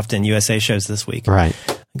Microsoft and USA shows this week. Right.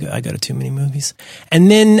 I go to too many movies, and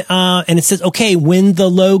then and it says, okay, when the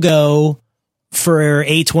logo for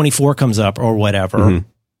A24 comes up or whatever,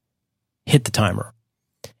 hit the timer,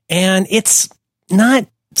 and it's not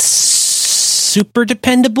super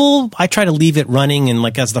dependable. I try to leave it running and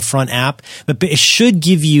like as the front app, but it should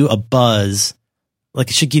give you a buzz.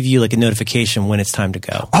 Like it should give you like a notification when it's time to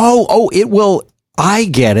go. Oh, it will. I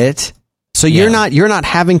get it. So you're not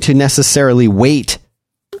having to necessarily wait.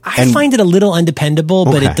 I find it a little undependable,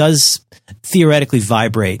 but it does theoretically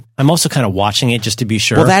vibrate. I'm also kind of watching it just to be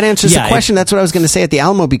sure. Well, that answers the question. That's what I was going to say at the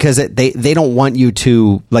Alamo, because they don't want you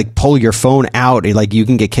to like pull your phone out. Like you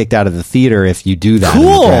can get kicked out of the theater if you do that. Cool.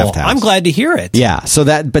 In the Draft House. I'm glad to hear it. Yeah. So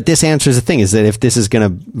but this answers the thing is that if this is going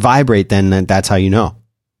to vibrate, then that's how you know.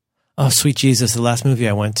 Oh, sweet Jesus. The last movie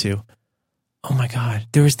I went to. Oh my God.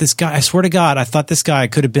 There was this guy. I swear to God, I thought this guy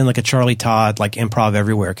could have been like a Charlie Todd, like Improv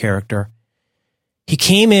Everywhere character. He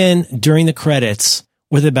came in during the credits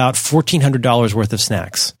with about $1,400 worth of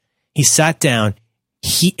snacks. He sat down.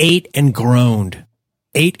 He ate and groaned.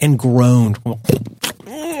 No.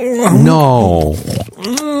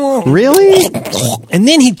 Really? And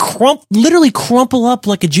then he'd literally crumple up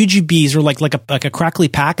like a jujubes or like a crackly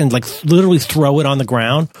pack and like literally throw it on the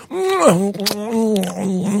ground.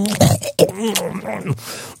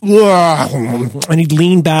 And he'd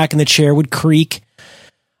lean back and the chair would creak.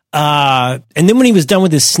 And then when he was done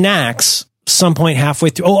with his snacks, some point halfway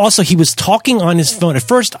through, also he was talking on his phone. At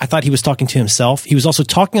first, I thought he was talking to himself. He was also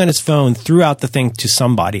talking on his phone throughout the thing to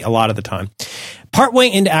somebody a lot of the time. Partway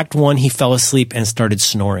into Act 1, he fell asleep and started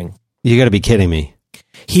snoring. You got to be kidding me.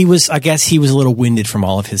 I guess he was a little winded from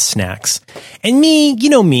all of his snacks. And me, you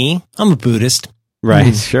know me, I'm a Buddhist.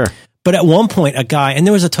 Right, sure. But at one point, a guy, and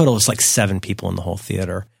there was a total of like 7 people in the whole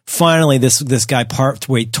theater. Finally, this guy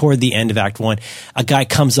partway toward the end of Act 1, a guy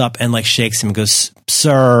comes up and like shakes him and goes,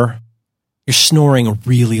 "Sir, you're snoring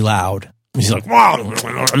really loud." And he's like, "Wow!"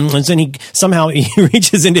 And then he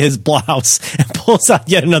reaches into his blouse and pulls out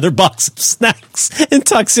yet another box of snacks and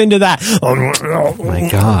tucks into that. Oh my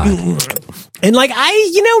God! And like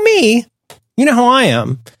you know me, you know how I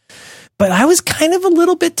am. But I was kind of a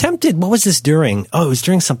little bit tempted. What was this during? Oh, it was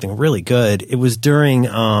during something really good. It was during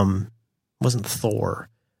wasn't Thor.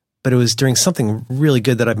 But it was during something really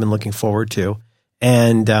good that I've been looking forward to.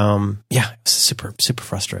 And, it was super, super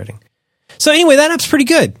frustrating. So anyway, that app's pretty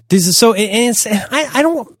good. I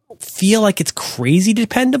don't feel like it's crazy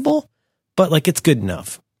dependable, but like it's good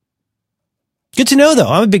enough. Good to know, though.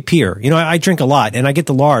 I'm a big peer. I drink a lot, and I get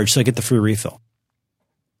the large, so I get the free refill.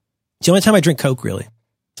 It's the only time I drink Coke, really.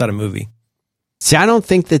 It's not a movie. See, I don't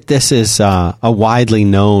think that this is a widely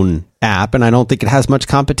known app, and I don't think it has much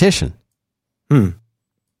competition. I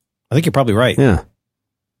think you're probably right. Yeah.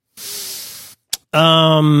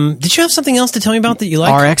 Did you have something else to tell me about that you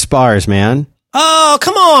like? RX bars, man. Oh,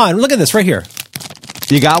 come on! Look at this right here.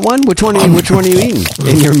 You got one? Which one are you eating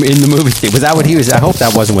in the movie theater? Was that what he was? I hope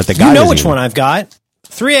that wasn't what the guy was. You know which one I've got?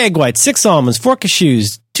 3 egg whites, 6 almonds, 4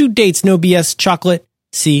 cashews, 2 dates, no BS, chocolate,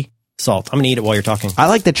 sea salt. I'm gonna eat it while you're talking. I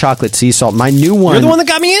like the chocolate sea salt. My new one. You're the one that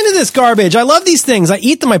got me into this garbage. I love these things. I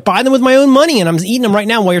eat them. I buy them with my own money, and I'm eating them right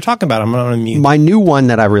now while you're talking about them. I'm on mute. My new one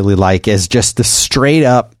that I really like is just the straight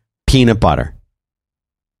up peanut butter.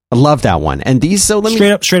 I love that one. And these,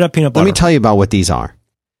 straight up peanut butter. Let me tell you about what these are.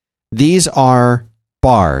 These are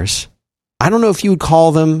bars. I don't know if you would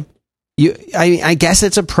call them. I guess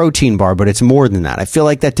it's a protein bar, but it's more than that. I feel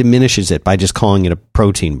like that diminishes it by just calling it a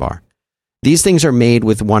protein bar. These things are made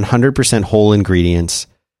with 100% whole ingredients.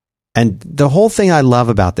 And the whole thing I love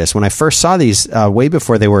about this, when I first saw these, way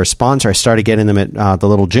before they were a sponsor, I started getting them at the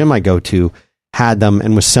little gym I go to, had them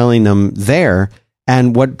and was selling them there.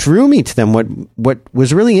 And what drew me to them, what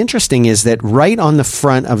was really interesting is that right on the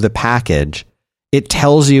front of the package, it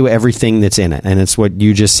tells you everything that's in it. And it's what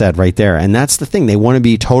you just said right there. And that's the thing. They want to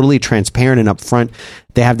be totally transparent and upfront.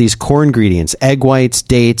 They have these core ingredients, egg whites,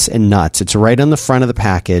 dates, and nuts. It's right on the front of the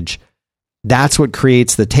package. That's what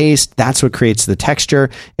creates the taste. That's what creates the texture.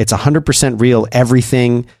 It's 100% real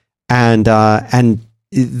everything. And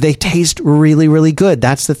they taste really, really good.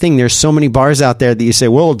 That's the thing. There's so many bars out there that you say,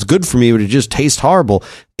 well, it's good for me, but it just tastes horrible.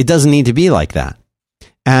 It doesn't need to be like that.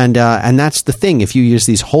 And that's the thing. If you use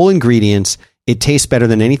these whole ingredients, it tastes better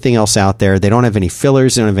than anything else out there. They don't have any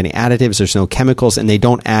fillers. They don't have any additives. There's no chemicals, and they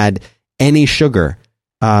don't add any sugar.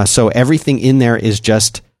 So everything in there is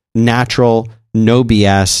just natural, no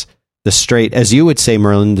BS, the straight, as you would say,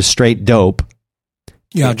 Merlin, the straight dope.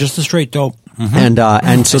 Yeah, just the straight dope. Mm-hmm.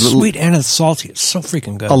 And so the sweet and the salty. It's so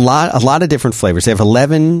freaking good. A lot of different flavors. They have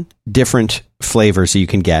 11 different flavors that you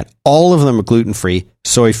can get. All of them are gluten-free,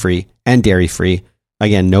 soy-free, and dairy-free.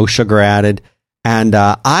 Again, no sugar added. And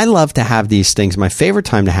I love to have these things. My favorite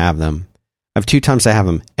time to have them, I have 2 times I have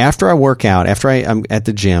them. After I work out, after I'm at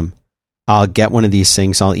the gym, I'll get one of these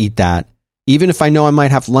things. I'll eat that. Even if I know I might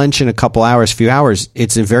have lunch in a few hours,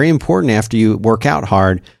 it's very important after you work out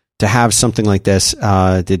hard to have something like this.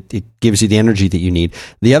 It gives you the energy that you need.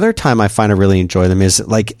 The other time I find I really enjoy them is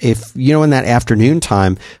like if, in that afternoon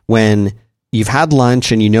time when you've had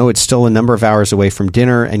lunch and it's still a number of hours away from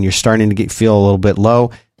dinner and you're starting to feel a little bit low,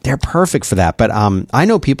 they're perfect for that. But I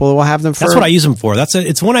know people who will have them for... That's what I use them for.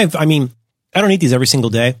 It's one I don't eat these every single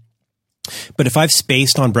day. But if I've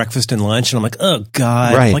spaced on breakfast and lunch and I'm like, oh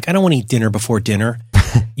God, right. Like I don't want to eat dinner before dinner.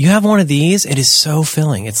 You have one of these, it is so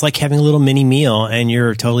filling. It's like having a little mini meal and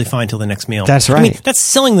you're totally fine till the next meal. That's right. I mean, that's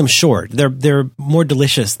selling them short. They're more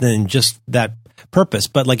delicious than just that purpose.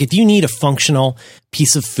 But like if you need a functional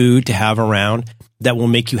piece of food to have around that will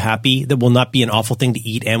make you happy, that will not be an awful thing to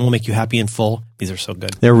eat and will make you happy and full, these are so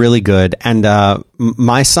good. They're really good. And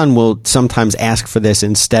my son will sometimes ask for this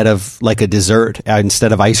instead of like a dessert,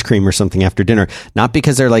 instead of ice cream or something after dinner. Not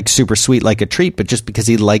because they're like super sweet like a treat, but just because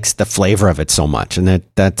he likes the flavor of it so much. And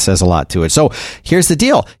that says a lot to it. So here's the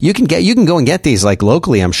deal. You can go and get these like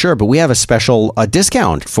locally, I'm sure, but we have a special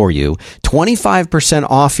discount for you. 25%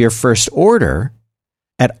 off your first order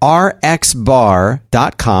at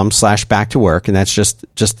rxbar.com/back-to-work. And that's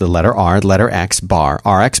just the letter R, the letter X, bar,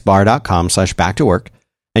 rxbar.com/back-to-work.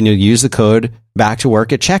 And you'll use the code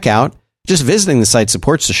back-to-work at checkout. Just visiting the site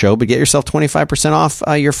supports the show, but get yourself 25% off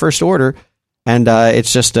your first order. And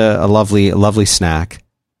it's just a lovely snack.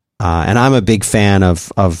 And I'm a big fan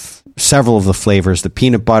of several of the flavors. The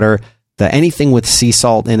peanut butter, anything with sea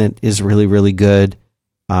salt in it is really, really good.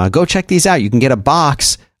 Go check these out. You can get a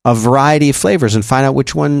box, a variety of flavors, and find out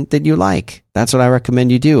which one that you like. That's what I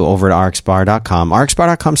recommend you do over at rxbar.com.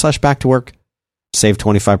 rxbar.com/back-to-work. Save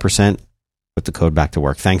 25% with the code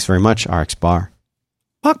back-to-work. Thanks very much, RxBar.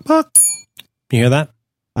 Puck, puck. You hear that?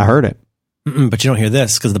 I heard it. But you don't hear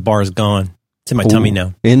this because the bar is gone. It's in my tummy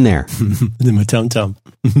now. In there. It's in my tum-tum.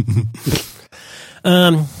 Okay.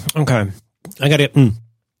 I got it.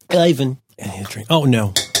 Ivan. Oh,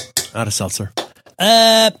 no. Not a seltzer.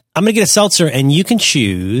 I'm going to get a seltzer, and you can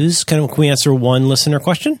choose. Can we answer one listener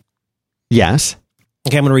question? Yes.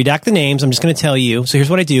 Okay, I'm going to redact the names. I'm just going to tell you. So here's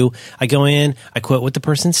what I do. I go in, I quote what the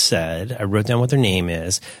person said. I wrote down what their name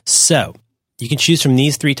is. So you can choose from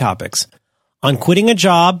these 3 topics. on quitting a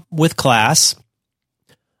job with class,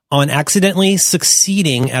 on accidentally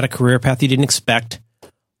succeeding at a career path you didn't expect,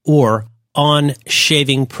 or on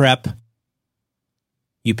shaving prep?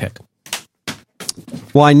 You pick.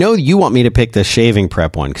 Well, I know you want me to pick the shaving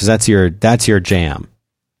prep one because that's your jam.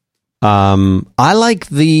 I like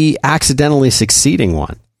the accidentally succeeding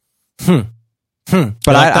one.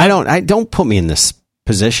 But I don't put me in this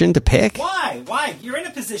position to pick. Why? You're in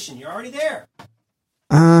a position. You're already there.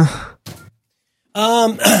 How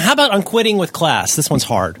about on quitting with class? This one's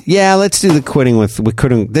hard. Yeah, let's do the quitting with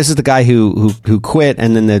quitting. This is the guy who quit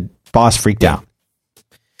and then the boss freaked out.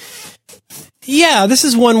 Yeah, this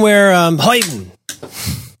is one where Hayden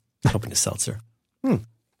opened a seltzer. Had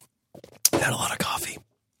a lot of coffee.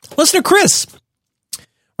 Listener Chris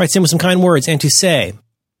writes in with some kind words and to say,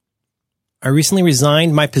 I recently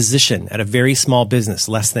resigned my position at a very small business,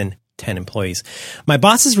 less than 10 employees. My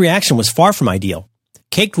boss's reaction was far from ideal,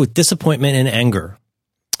 caked with disappointment and anger.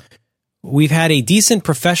 We've had a decent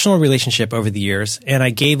professional relationship over the years, and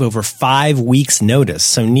I gave over 5 weeks' notice.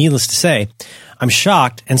 So needless to say, I'm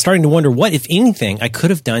shocked and starting to wonder what, if anything, I could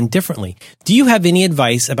have done differently. Do you have any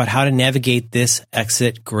advice about how to navigate this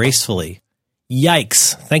exit gracefully?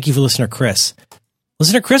 Yikes. Thank you for listener Chris.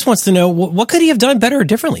 Listener Chris wants to know, what could he have done better or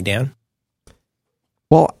differently, Dan?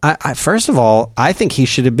 Well, I first of all, I think he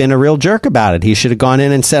should have been a real jerk about it. He should have gone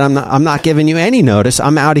in and said, I'm not giving you any notice.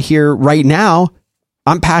 I'm out of here right now.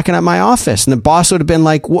 I'm packing up my office. And the boss would have been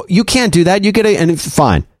like, well, you can't do that. You get and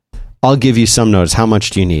fine. I'll give you some notice. How much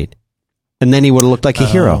do you need? And then he would have looked like a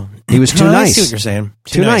hero. He was too nice. I see what you're saying.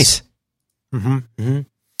 Too nice.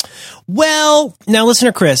 Well, now,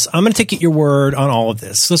 listener Chris, I'm going to take your word on all of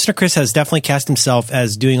this. Listener Chris has definitely cast himself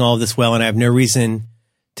as doing all of this well, and I have no reason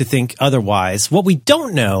to think otherwise. What we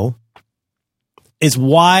don't know is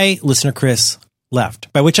why listener Chris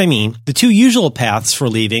left, by which I mean the two usual paths for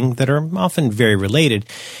leaving that are often very related.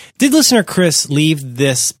 Did listener Chris leave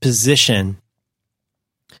this position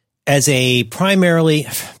as a primarily,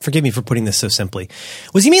 forgive me for putting this so simply,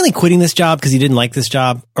 was he mainly quitting this job because he didn't like this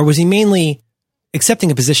job, or was he mainly accepting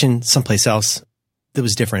a position someplace else that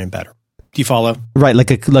was different and better? Do you follow? Right,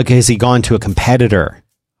 like has he gone to a competitor?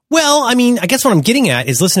 Well, I mean, I guess what I'm getting at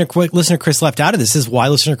is listener Chris left out of this is why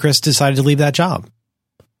listener Chris decided to leave that job.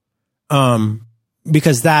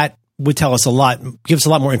 Because that would tell us a lot, give us a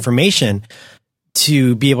lot more information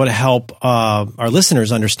to be able to help our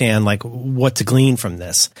listeners understand like what to glean from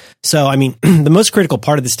this. So, I mean, the most critical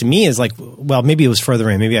part of this to me is like, well, maybe it was further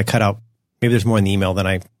in, maybe I cut out, maybe there's more in the email than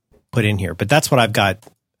I put in here, but that's what I've got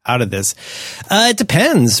out of this. It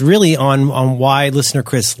depends really on why listener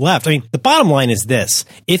Chris left. I mean, the bottom line is this.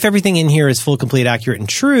 If everything in here is full, complete, accurate, and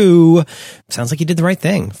true, sounds like you did the right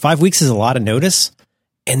thing. 5 weeks is a lot of notice,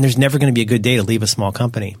 and there's never going to be a good day to leave a small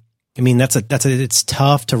company. I mean, it's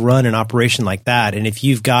tough to run an operation like that. And if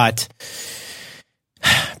you've got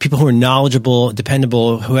people who are knowledgeable,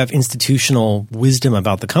 dependable, who have institutional wisdom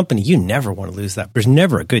about the company, you never want to lose that. There's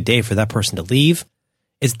never a good day for that person to leave.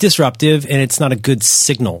 It's disruptive, and it's not a good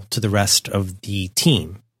signal to the rest of the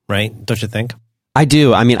team, right? Don't you think? I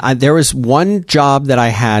do. I mean, there was one job that I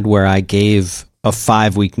had where I gave a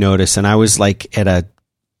 5 week notice, and I was like it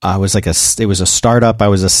was a startup. I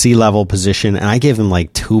was a C-level position, and I gave them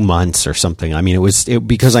like 2 months or something. I mean, it was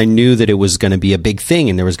because I knew that it was going to be a big thing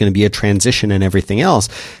and there was going to be a transition and everything else.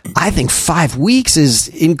 I think 5 weeks is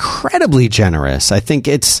incredibly generous. I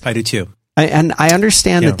do too. And I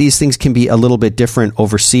understand that these things can be a little bit different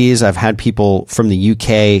overseas. I've had people from the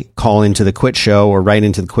UK call into the Quit Show or write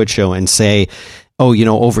into the Quit Show and say, oh,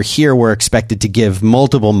 over here, we're expected to give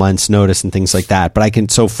multiple months notice and things like that. But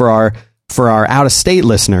so for our out of state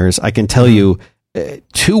listeners, I can tell you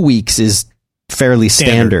 2 weeks is fairly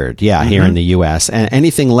standard. Yeah. Here in the US, and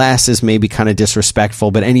anything less is maybe kind of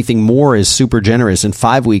disrespectful, but anything more is super generous. And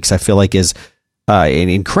 5 weeks, I feel like is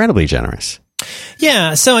incredibly generous.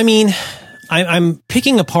 Yeah. So, I mean, I'm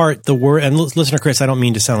picking apart the word, and listener Chris, I don't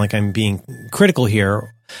mean to sound like I'm being critical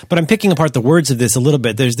here, but I'm picking apart the words of this a little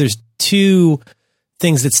bit. There's two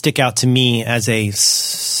things that stick out to me as a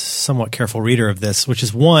somewhat careful reader of this, which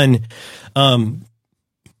is one, the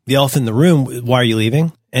elephant in the room, why are you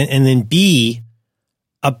leaving? And then B,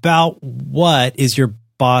 about what is your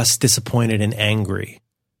boss disappointed and angry?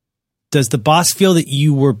 Does the boss feel that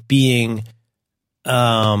you were being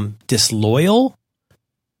disloyal?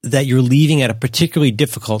 That you're leaving at a particularly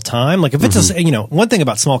difficult time. Like if it's one thing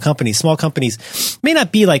about small companies may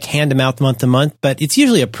not be like hand to mouth, month to month, but it's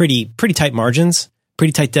usually a pretty tight margins,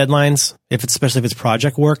 pretty tight deadlines. Especially if it's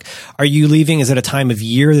project work. Are you leaving? Is it a time of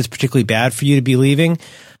year that's particularly bad for you to be leaving?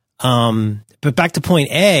 But back to point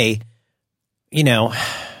A,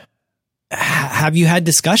 have you had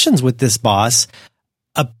discussions with this boss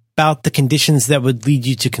about the conditions that would lead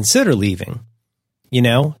you to consider leaving? You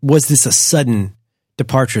know, was this a sudden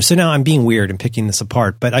departure? So now I'm being weird and picking this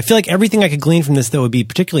apart, but I feel like everything I could glean from this, though, would be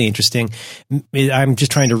particularly interesting. I'm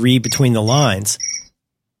just trying to read between the lines.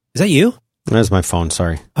 Is that you? That's my phone.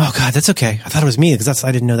 Sorry. Oh God, that's okay. I thought it was me because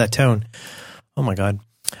I didn't know that tone. Oh my God.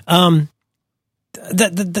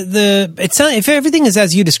 If everything is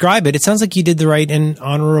as you describe it, it sounds like you did the right and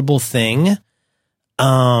honorable thing.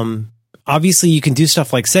 Obviously you can do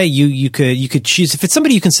stuff like, say, you could choose, if it's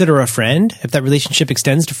somebody you consider a friend, if that relationship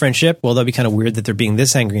extends to friendship, well, that'd be kind of weird that they're being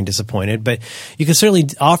this angry and disappointed, but you can certainly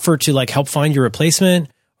offer to like help find your replacement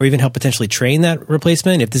or even help potentially train that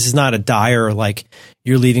replacement. If this is not a dire, like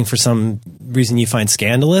you're leaving for some reason you find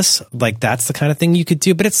scandalous, like that's the kind of thing you could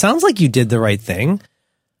do, but it sounds like you did the right thing.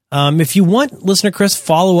 If you want, listener Chris,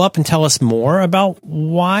 follow up and tell us more about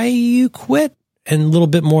why you quit and a little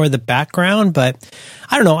bit more of the background. But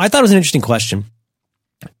I don't know. I thought it was an interesting question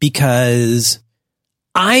because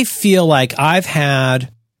I feel like I've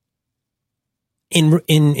had,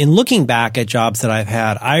 in looking back at jobs that I've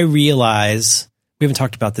had, I realize, we haven't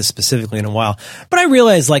talked about this specifically in a while, but I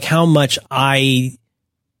realize like how much only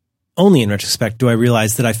in retrospect do I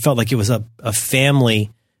realize that I felt like it was a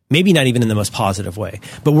family. Maybe not even in the most positive way,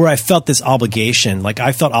 but where I felt this obligation, like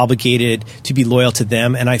I felt obligated to be loyal to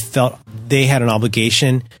them. And I felt they had an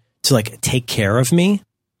obligation to like take care of me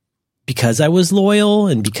because I was loyal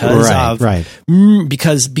and because like,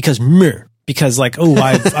 oh,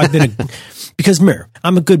 I've been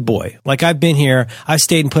I'm a good boy. Like I've been here. I've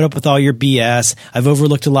stayed and put up with all your BS. I've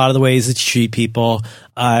overlooked a lot of the ways that you treat people.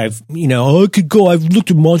 I've looked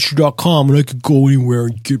at monster.com and I could go anywhere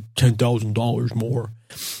and get $10,000 more.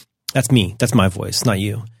 That's me. That's my voice, not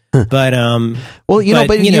you. But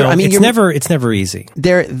it's never easy.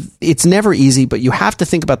 It's never easy, but you have to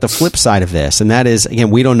think about the flip side of this, and that is,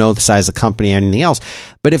 again, we don't know the size of the company or anything else.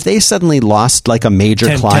 But if they suddenly lost like a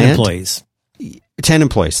major client, 10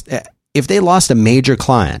 employees, if they lost a major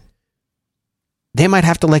client, they might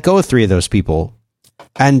have to let go of 3 of those people.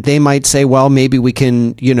 And they might say, well, maybe we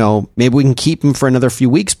can keep them for another few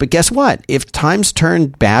weeks. But guess what? If times turn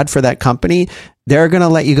bad for that company, they're going to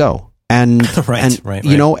let you go. And,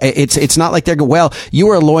 you know, it's not like they're going, well, you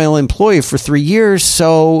were a loyal employee for 3 years.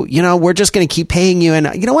 So, you know, we're just going to keep paying you.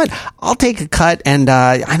 And you know what? I'll take a cut. And,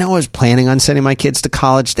 I know I was planning on sending my kids to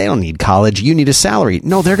college. They don't need college. You need a salary.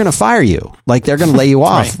 No, they're going to fire you. Like they're going to lay you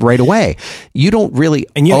off right away. You don't really,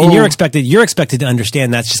 and you're expected to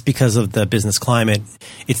understand that's just because of the business climate.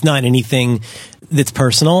 It's not anything that's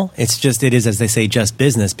personal. It's just, it is, as they say, just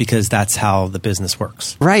business because that's how the business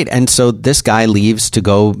works. Right. And so this guy leaves to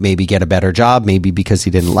go maybe get a better job, maybe because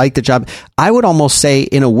he didn't like the job. I would almost say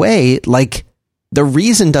in a way, like the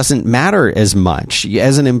reason doesn't matter as much.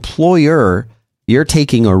 As an employer, you're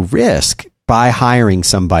taking a risk by hiring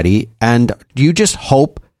somebody and you just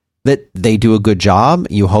hope that they do a good job.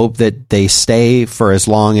 You hope that they stay for as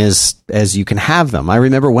long as you can have them. I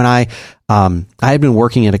remember when I had been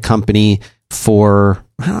working at a company for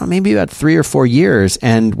maybe about 3 or 4 years.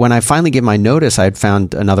 And when I finally gave my notice, I had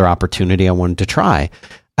found another opportunity I wanted to try.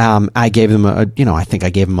 I gave them I think I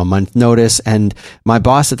gave him a month notice. And my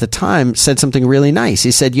boss at the time said something really nice.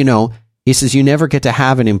 He said, you never get to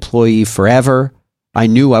have an employee forever. I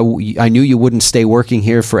knew you wouldn't stay working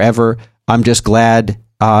here forever. I'm just glad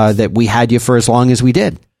that we had you for as long as we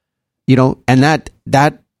did. And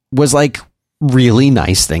that was like really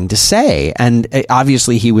nice thing to say. And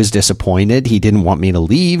obviously he was disappointed. He didn't want me to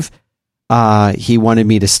leave. He wanted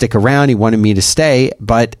me to stick around. He wanted me to stay,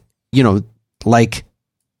 but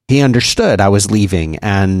he understood I was leaving.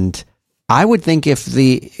 And I would think if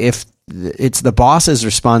it's the boss's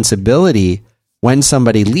responsibility when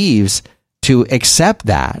somebody leaves to accept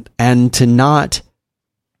that and to not,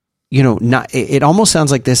 it almost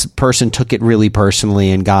sounds like this person took it really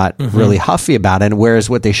personally and got really huffy about it. Whereas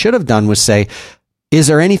what they should have done was say, is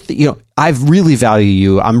there anything, I really value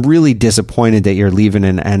you. I'm really disappointed that you're leaving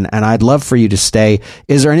and I'd love for you to stay.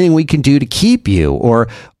 Is there anything we can do to keep you? Or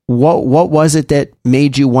what was it that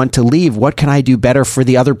made you want to leave? What can I do better for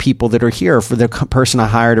the other people that are here, for the person I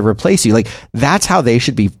hired to replace you? Like that's how they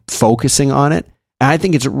should be focusing on it. And I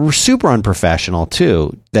think it's super unprofessional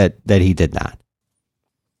too, that he did that.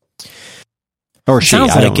 Or she. I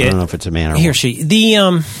don't know if it's a man or he or she.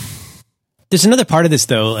 There's another part of this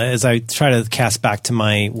though, as I try to cast back to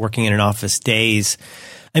my working in an office days.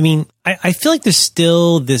 I mean, I feel like there's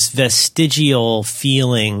still this vestigial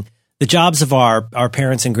feeling. The jobs of our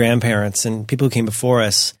parents and grandparents and people who came before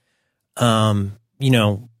us, this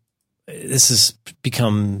has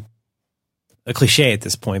become a cliche at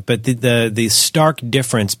this point, but the stark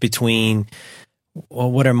difference between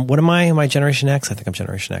well, what am I? Am I Generation X? I think I'm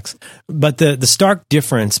Generation X. But the stark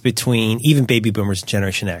difference between even baby boomers and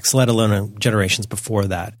Generation X, let alone generations before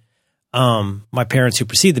that, my parents who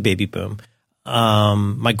preceded the baby boom,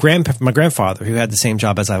 my grandfather, who had the same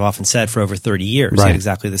job, as I've often said, for over 30 years, he had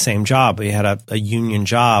exactly the same job. He had a union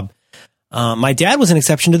job. My dad was an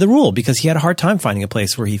exception to the rule because he had a hard time finding a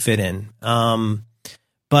place where he fit in.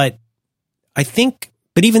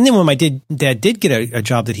 But even then, when my dad did get a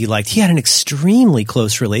job that he liked, he had an extremely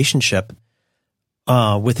close relationship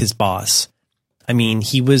with his boss. I mean,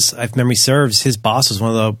 if memory serves, his boss was one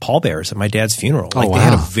of the pallbearers at my dad's funeral. They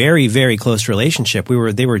had a very, very close relationship.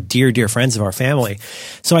 They were dear, dear friends of our family.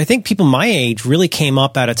 So I think people my age really came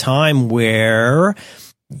up at a time where,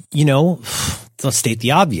 let's state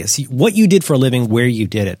the obvious. What you did for a living, where you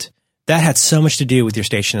did it, that had so much to do with your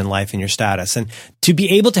station in life and your status. And to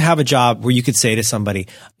be able to have a job where you could say to somebody,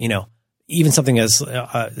 even something as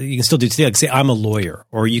you can still do today, like say, I'm a lawyer,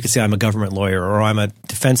 or you could say I'm a government lawyer, or I'm a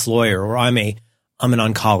defense lawyer, or I'm an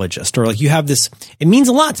oncologist, or like you have this, it means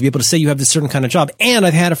a lot to be able to say you have this certain kind of job, and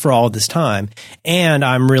I've had it for all of this time, and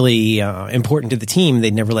I'm really important to the team.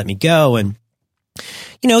 They'd never let me go. And,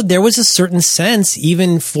 there was a certain sense,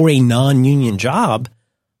 even for a non-union job.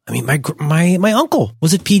 I mean, my uncle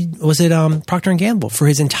was at Procter & Gamble for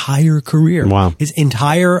his entire career. Wow. His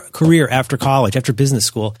entire career after college, after business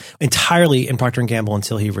school, entirely in Procter & Gamble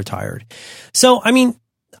until he retired. So, I mean,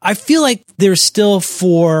 I feel like there's still,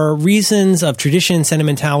 for reasons of tradition,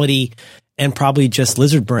 sentimentality, and probably just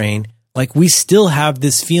lizard brain, like we still have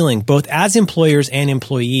this feeling, both as employers and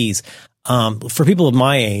employees, for people of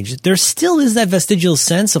my age, there still is that vestigial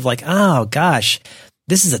sense of like, oh gosh,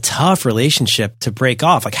 this is a tough relationship to break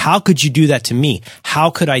off. Like, how could you do that to me? How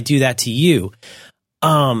could I do that to you?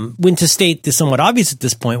 When to state the somewhat obvious at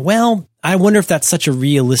this point, well, I wonder if that's such a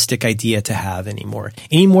realistic idea to have anymore.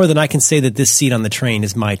 Any more than I can say that this seat on the train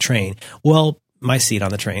is my train. Well, my seat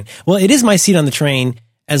on the train. Well, it is my seat on the train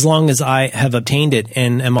as long as I have obtained it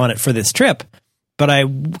and am on it for this trip. But I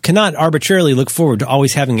cannot arbitrarily look forward to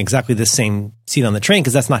always having exactly the same seat on the train,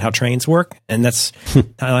 because that's not how trains work, and that's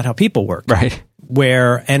not how people work. Right.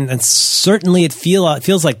 And certainly it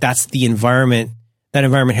feels like that's the environment. That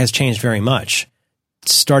environment has changed very much,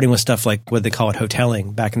 starting with stuff like what they call it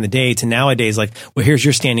hoteling back in the day to nowadays, like, well, here's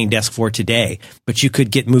your standing desk for today, but you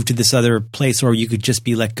could get moved to this other place, or you could just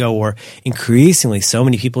be let go, or increasingly so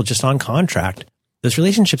many people just on contract. Those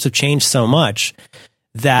relationships have changed so much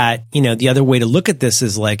that, the other way to look at this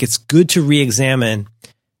is like, it's good to re-examine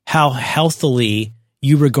how healthily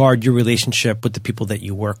you regard your relationship with the people that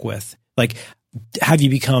you work with. Like, have you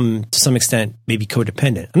become, to some extent, maybe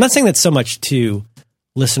codependent? I'm not saying that so much to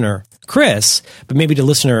listener Chris, but maybe to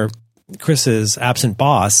listener Chris's absent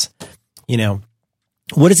boss.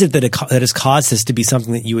 What is it that has caused this to be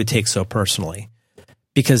something that you would take so personally?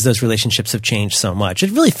 Because those relationships have changed so much.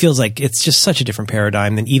 It really feels like it's just such a different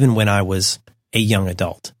paradigm than even when I was a young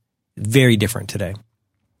adult. Very different today.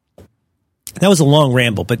 That was a long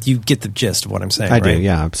ramble, but you get the gist of what I'm saying, I right? do,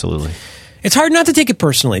 yeah, absolutely. It's hard not to take it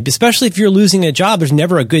personally, especially if you're losing a job. There's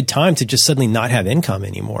never a good time to just suddenly not have income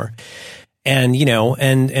anymore. And,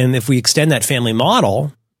 and if we extend that family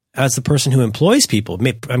model as the person who employs people,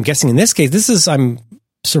 I'm guessing in this case, I'm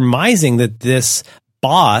surmising that this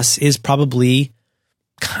boss is probably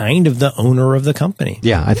kind of the owner of the company.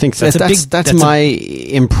 Yeah, I think that's my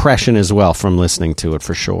impression as well from listening to it,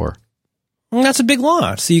 for sure. And that's a big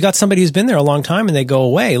loss. So you got somebody who's been there a long time and they go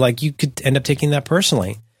away. Like, you could end up taking that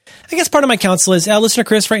personally. I guess part of my counsel is, listener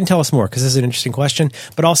Chris, write and tell us more, because this is an interesting question,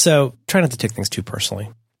 but also try not to take things too personally.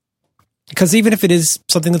 Because even if it is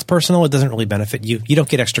something that's personal, it doesn't really benefit you. You don't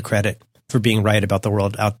get extra credit for being right about the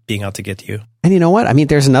world being out to get you. And you know what? I mean,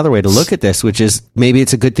 there's another way to look at this, which is maybe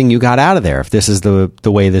it's a good thing you got out of there. If this is the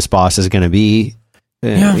way this boss is going to be,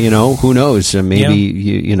 who knows?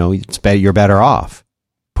 Maybe it's better. You're better off.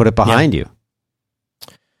 Put it behind you.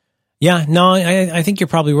 Yeah, no, I think you're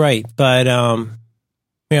probably right. But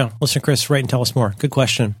listener Chris, write and tell us more. Good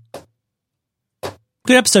question.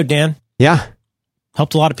 Good episode, Dan. Yeah.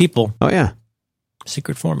 Helped a lot of people. Oh, yeah.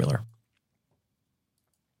 Secret formula.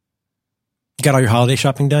 You got all your holiday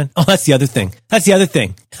shopping done? Oh, that's the other thing.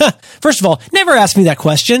 First of all, never ask me that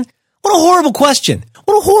question. What a horrible question.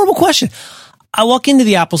 I walk into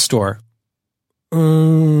the Apple store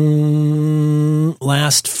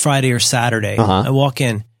last Friday or Saturday. Uh-huh. I walk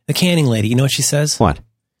in. The canning lady, you know what she says? What?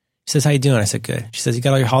 She says, how you doing? I said, good. She says, you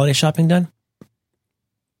got all your holiday shopping done?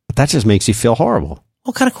 That just makes you feel horrible.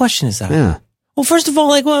 What kind of question is that? Yeah. Well, first of all,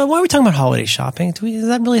 why are we talking about holiday shopping? Is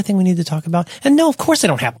that really a thing we need to talk about? And no, of course I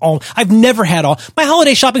don't have all. I've never had all. My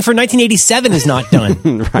holiday shopping for 1987 is not done.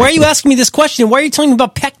 Right. Why are you asking me this question? Why are you telling me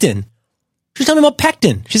about Pectin? She's telling me about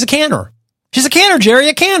pectin. She's a canner. She's a canner, Jerry,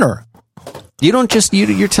 a canner. You don't just,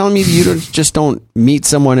 you're telling me you don't meet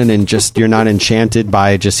someone and then just, you're not enchanted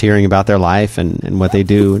by just hearing about their life and what they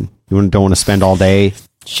do, and you don't want to spend all day.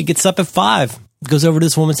 She gets up at 5, goes over to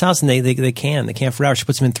this woman's house, and they can for hours. She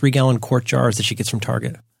puts them in 3-gallon quart jars that she gets from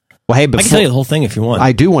Target. Well, hey, I can tell you the whole thing if you want.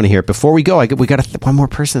 I do want to hear it. Before we go, we got one more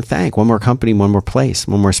person to thank, one more company, one more place,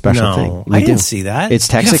 one more special thing. I didn't see that. It's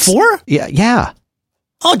Texas. 4? Yeah.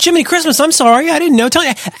 Oh, Jiminy Christmas, I'm sorry. I didn't know.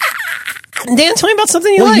 Dan, tell me about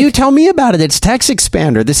something you like. Well, you tell me about it. It's Text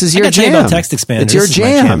Expander. This is your jam. I got to tell you about Text Expander. It's your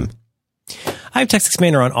jam. I have Text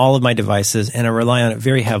Expander on all of my devices, and I rely on it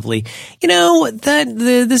very heavily. You know,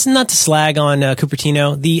 this is not to slag on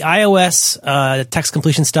Cupertino. The iOS text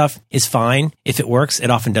completion stuff is fine if it works. It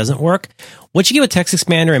often doesn't work. What you get with Text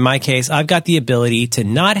Expander, in my case, I've got the ability to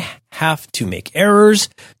not have to make errors,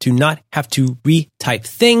 to not have to retype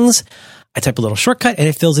things. I type a little shortcut, and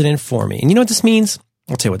it fills it in for me. And you know what this means?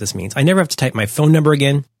 I'll tell you what this means. I never have to type my phone number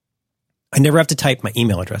again. I never have to type my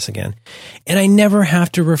email address again. And I never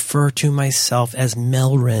have to refer to myself as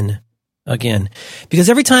Melrin again. Because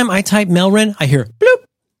every time I type Melrin, I hear bloop,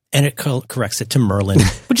 and it corrects it to Merlin,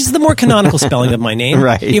 which is the more canonical spelling of my name.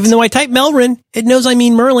 Right. Even though I type Melrin, it knows I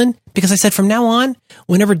mean Merlin, because I said from now on,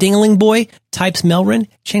 whenever Dingling Boy types Melrin,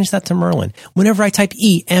 change that to Merlin. Whenever I type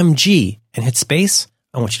EMG and hit space,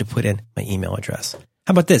 I want you to put in my email address.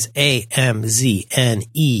 How about this?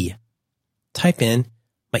 AMZNE. Type in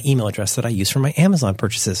my email address that I use for my Amazon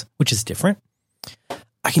purchases, which is different.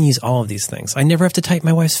 I can use all of these things. I never have to type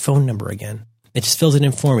my wife's phone number again. It just fills it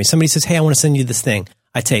in for me. Somebody says, hey, I want to send you this thing.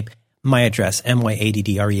 I type my address,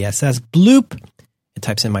 MYADDRESS, bloop. It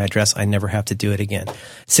types in my address. I never have to do it again.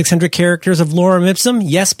 600 characters of lorem ipsum?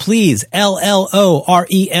 Yes, please.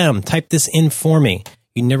 LLOREM. Type this in for me.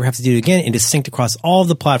 You never have to do it again. It is synced across all of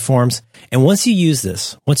the platforms. And once you use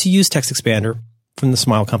Text Expander from the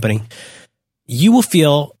Smile Company, you will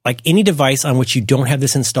feel like any device on which you don't have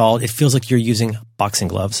this installed, it feels like you're using boxing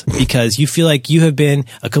gloves, because you feel like you have been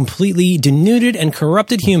a completely denuded and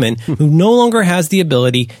corrupted human who no longer has the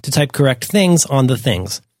ability to type correct things on the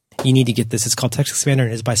things. You need to get this. It's called Text Expander,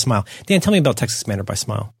 and it is by Smile. Dan, tell me about Text Expander by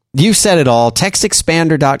Smile. You said it all.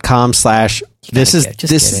 Textexpander.com/ this is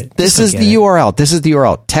the URL. This is the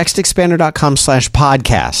URL.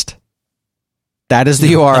 Textexpander.com/podcast. That is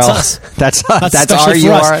the URL. That's us. That's our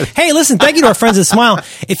URL. Hey, listen, thank you to our friends at Smile.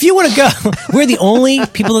 If you want to go, we're the only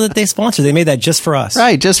people that they sponsor. They made that just for us.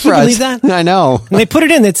 Right, just for us. Can you believe that? I know. When they put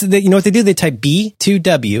it in, you know what they do? They type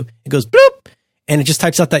B2W. It goes bloop, and it just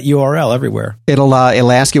types out that URL everywhere. It'll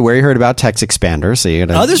ask you where you heard about Text Expander. So you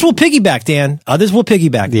others will piggyback, Dan. Others will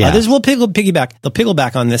piggyback. Yeah. Others will piggyback. They'll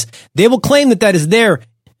pickleback on this. They will claim that is their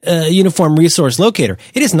uniform resource locator.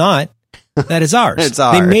 It is not. That is ours. It's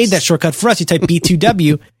ours. They made that shortcut for us. You type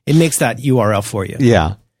B2W, it makes that URL for you.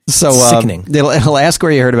 Yeah. So sickening. It'll ask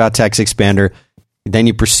where you heard about Text Expander. Then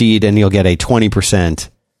you proceed, and you'll get a 20%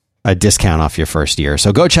 discount off your first year.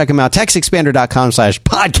 So go check them out.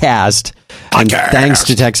 Textexpander.com/podcast. And thanks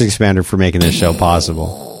to Text Expander for making this show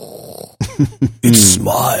possible. It's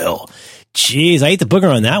Smile. Jeez, I ate the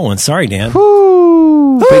booger on that one. Sorry, Dan.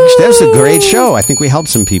 Woo. That was a great show. I think we helped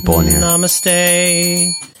some people in here.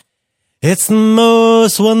 Namaste. It's the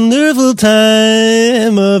most wonderful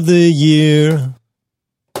time of the year.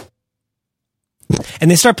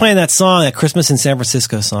 And they start playing that song, that Christmas in San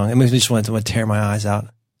Francisco song. It makes me just want to tear my eyes out.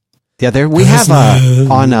 Yeah, we have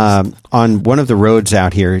on one of the roads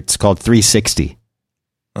out here. It's called 360.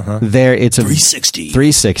 There, it's a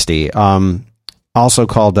 360. Also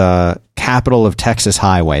called Capital of Texas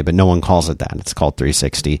Highway, but no one calls it that. It's called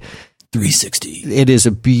 360. 360. It is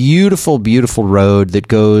a beautiful, beautiful road that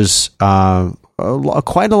goes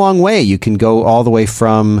quite a long way. You can go all the way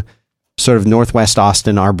from sort of northwest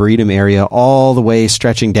Austin, Arboretum area, all the way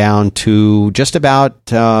stretching down to just about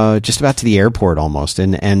to the airport almost.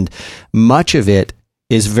 And much of it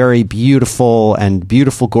is very beautiful and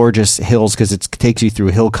beautiful, gorgeous hills, because it takes you through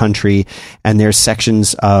hill country. And there's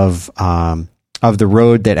sections of the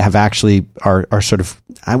road that have actually are sort of,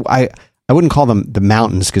 I wouldn't call them the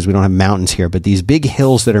mountains, because we don't have mountains here, but these big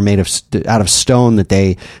hills that are made out of stone that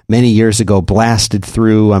they many years ago blasted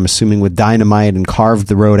through, I'm assuming with dynamite, and carved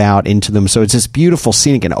the road out into them. So it's this beautiful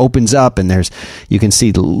scenic, and opens up, and you can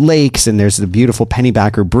see the lakes, and there's the beautiful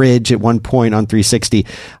Pennybacker Bridge at one point on 360.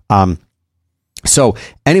 So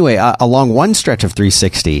anyway, along one stretch of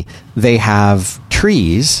 360, they have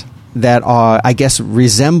trees that are, I guess,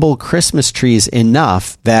 resemble Christmas trees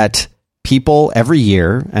enough that people every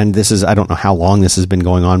year, and this is, I don't know how long this has been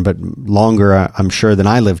going on, but longer, I'm sure, than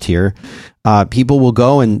I lived here, people will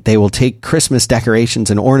go and they will take Christmas decorations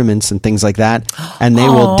and ornaments and things like that, and they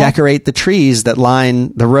will decorate the trees that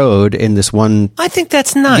line the road in this one. I think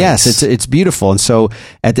that's nice. Yes, it's beautiful. And so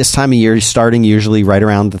at this time of year, starting usually right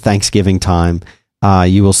around the Thanksgiving time,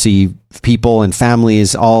 you will see people and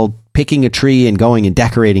families all picking a tree and going and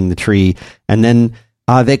decorating the tree, and then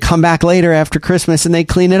they come back later after Christmas and they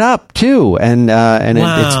clean it up too, and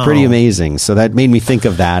it's pretty amazing. So that made me think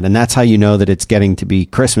of that, and that's how you know that it's getting to be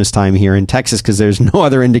Christmas time here in Texas, because there's no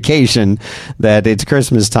other indication that it's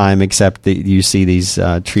Christmas time except that you see these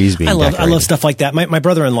trees being decorated. I love stuff like that. My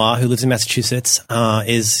brother-in-law, who lives in Massachusetts,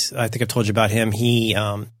 is, I think I've told you about him. He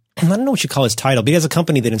I don't know what you call his title, but he has a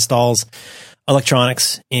company that installs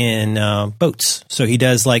electronics in boats. So he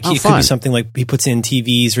does it could be something like he puts in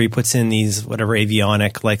TVs, or he puts in these whatever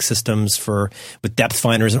avionic like systems with depth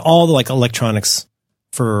finders and all the like electronics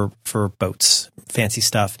for boats, fancy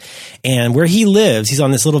stuff. And where he lives, he's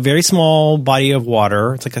on this little very small body of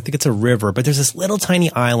water. It's like, I think it's a river, but there's this little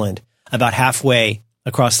tiny island about halfway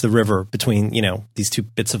across the river between, these two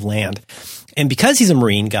bits of land. And because he's a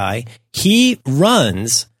marine guy, he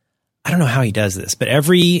runs, I don't know how he does this, but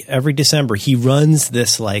every December he runs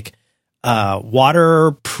this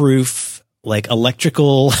waterproof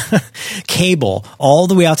electrical cable all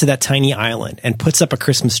the way out to that tiny island and puts up a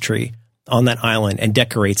Christmas tree on that island and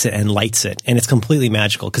decorates it and lights it. And it's completely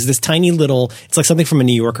magical because this tiny little, it's like something from a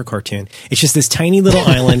New Yorker cartoon. It's just this tiny little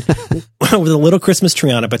island with a little Christmas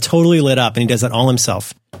tree on it, but totally lit up. And he does that all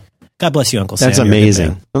himself. God bless you, Uncle Sam. That's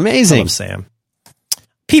amazing. Amazing. I love Sam.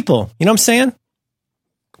 People, you know what I'm saying?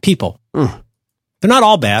 People. They're not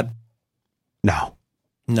all bad. No.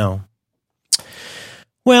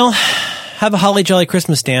 Well, have a holly jolly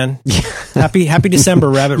Christmas, Dan. Happy December,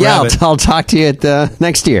 Rabbit. I'll talk to you at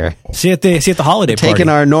next year. See you at the holiday party. Taking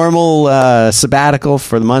our normal sabbatical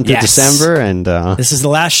for the month of December, and this is the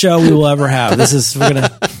last show we will ever have. We're gonna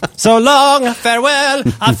so long, farewell,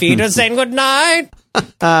 auf Wiedersehen, good night.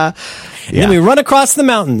 And then we run across the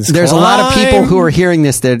mountains. There's a lot of people who are hearing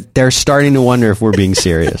this that they're starting to wonder if we're being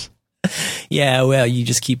serious. Yeah, well, you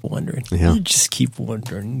just keep wondering. Yeah. You just keep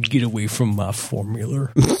wondering. Get away from my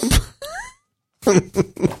formula.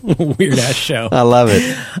 Weird ass show. I love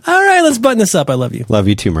it. All right, let's button this up. I love you. Love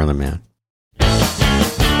you too, Merlin Man.